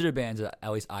us. those are the bands that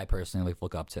at least I personally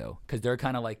look up to, because they're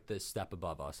kind of like the step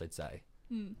above us, I'd say.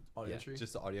 Hmm. Audio yeah, Tree.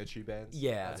 Just the Audio Tree bands.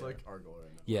 Yeah. That's like our goal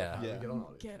right now. Yeah. How do we Yeah. Get on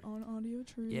Audio Tree? Get on Audio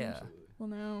Tree. Yeah. Absolutely. Well,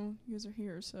 now you guys are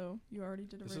here, so you already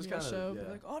did a This is radio kinda- show. Be yeah.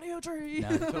 like Audio Tree.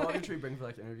 No. So Audio Tree bring for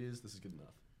like interviews. This is good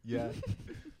enough. Yeah.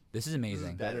 This is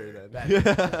amazing. Better than.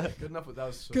 Better. Good enough. That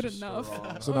was such Good a enough.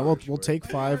 strong So now we'll word. take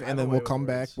 5 I have and a then way we'll with come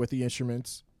back words. with the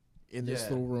instruments in this Yeah.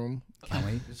 little room. Can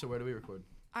we? So where do we record?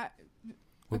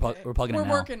 We're plugging We're it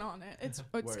now. working on it. It's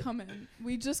Word. coming.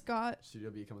 We just got Studio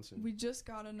B coming soon.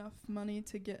 enough money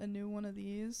to get a new one of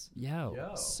these. Yo.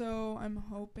 Yo. So I'm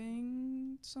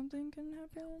hoping something can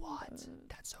happen. What? but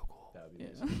That's so cool. That would be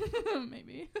amazing. Yeah,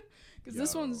 maybe. Because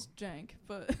this Yo. one's jank,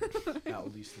 but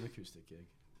At least an acoustic gig.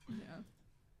 yeah.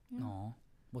 Yeah. Aw.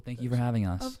 Well, thank you for having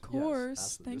us. Of course.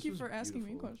 absolutely. Thank This you was for asking me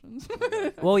beautiful.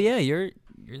 questions. Well, yeah, you're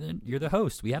the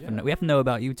host. We have to Yeah. know, know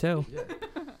about you too. Yeah.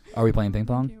 Are we playing ping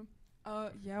pong? Thank you.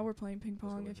 Yeah, we're playing ping Let's go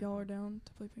pong play if ping y'all are pong. down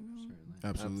to play ping pong.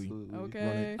 Certainly. Absolutely.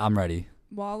 Okay. I'm ready.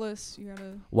 Wallace, you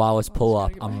gotta. Wallace, pull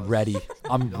Wallace up. gotta get I'm back. ready.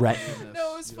 I'm ready.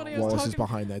 No, it's funny, I was Wallace is talking-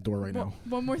 behind that door right now.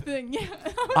 One more thing, yeah.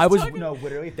 I was talking-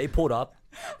 literally. If they pulled up,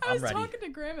 I I'm was ready. talking to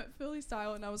Graham at Philly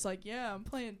Style, and I was like, "Yeah, I'm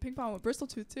playing ping pong with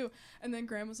Bristoltooth too." And then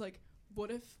Graham was like,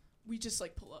 "What if we just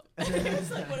like pull up?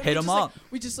 It's like, what if Hit we 'em just, like, up.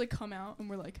 we just like come out and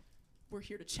we're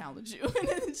here to challenge you, and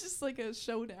then it's just like a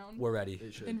showdown We're ready.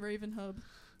 They should. in Raven Hub.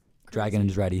 Dragon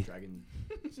Crazy. is ready. Dragon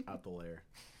is out the lair.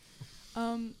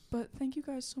 But thank you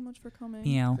guys so much for coming.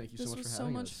 Meow. Thank you so This much was for so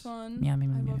having much us. fun. Meow, meow,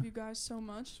 I meow, love meow. you guys so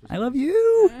much. I love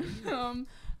you.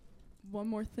 One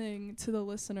more thing to the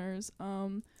listeners.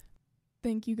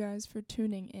 Thank you guys for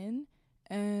tuning in,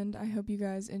 and I hope you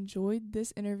guys enjoyed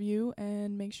this interview,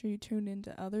 and make sure you tune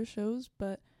into other shows,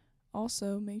 but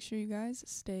also make sure you guys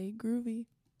stay groovy.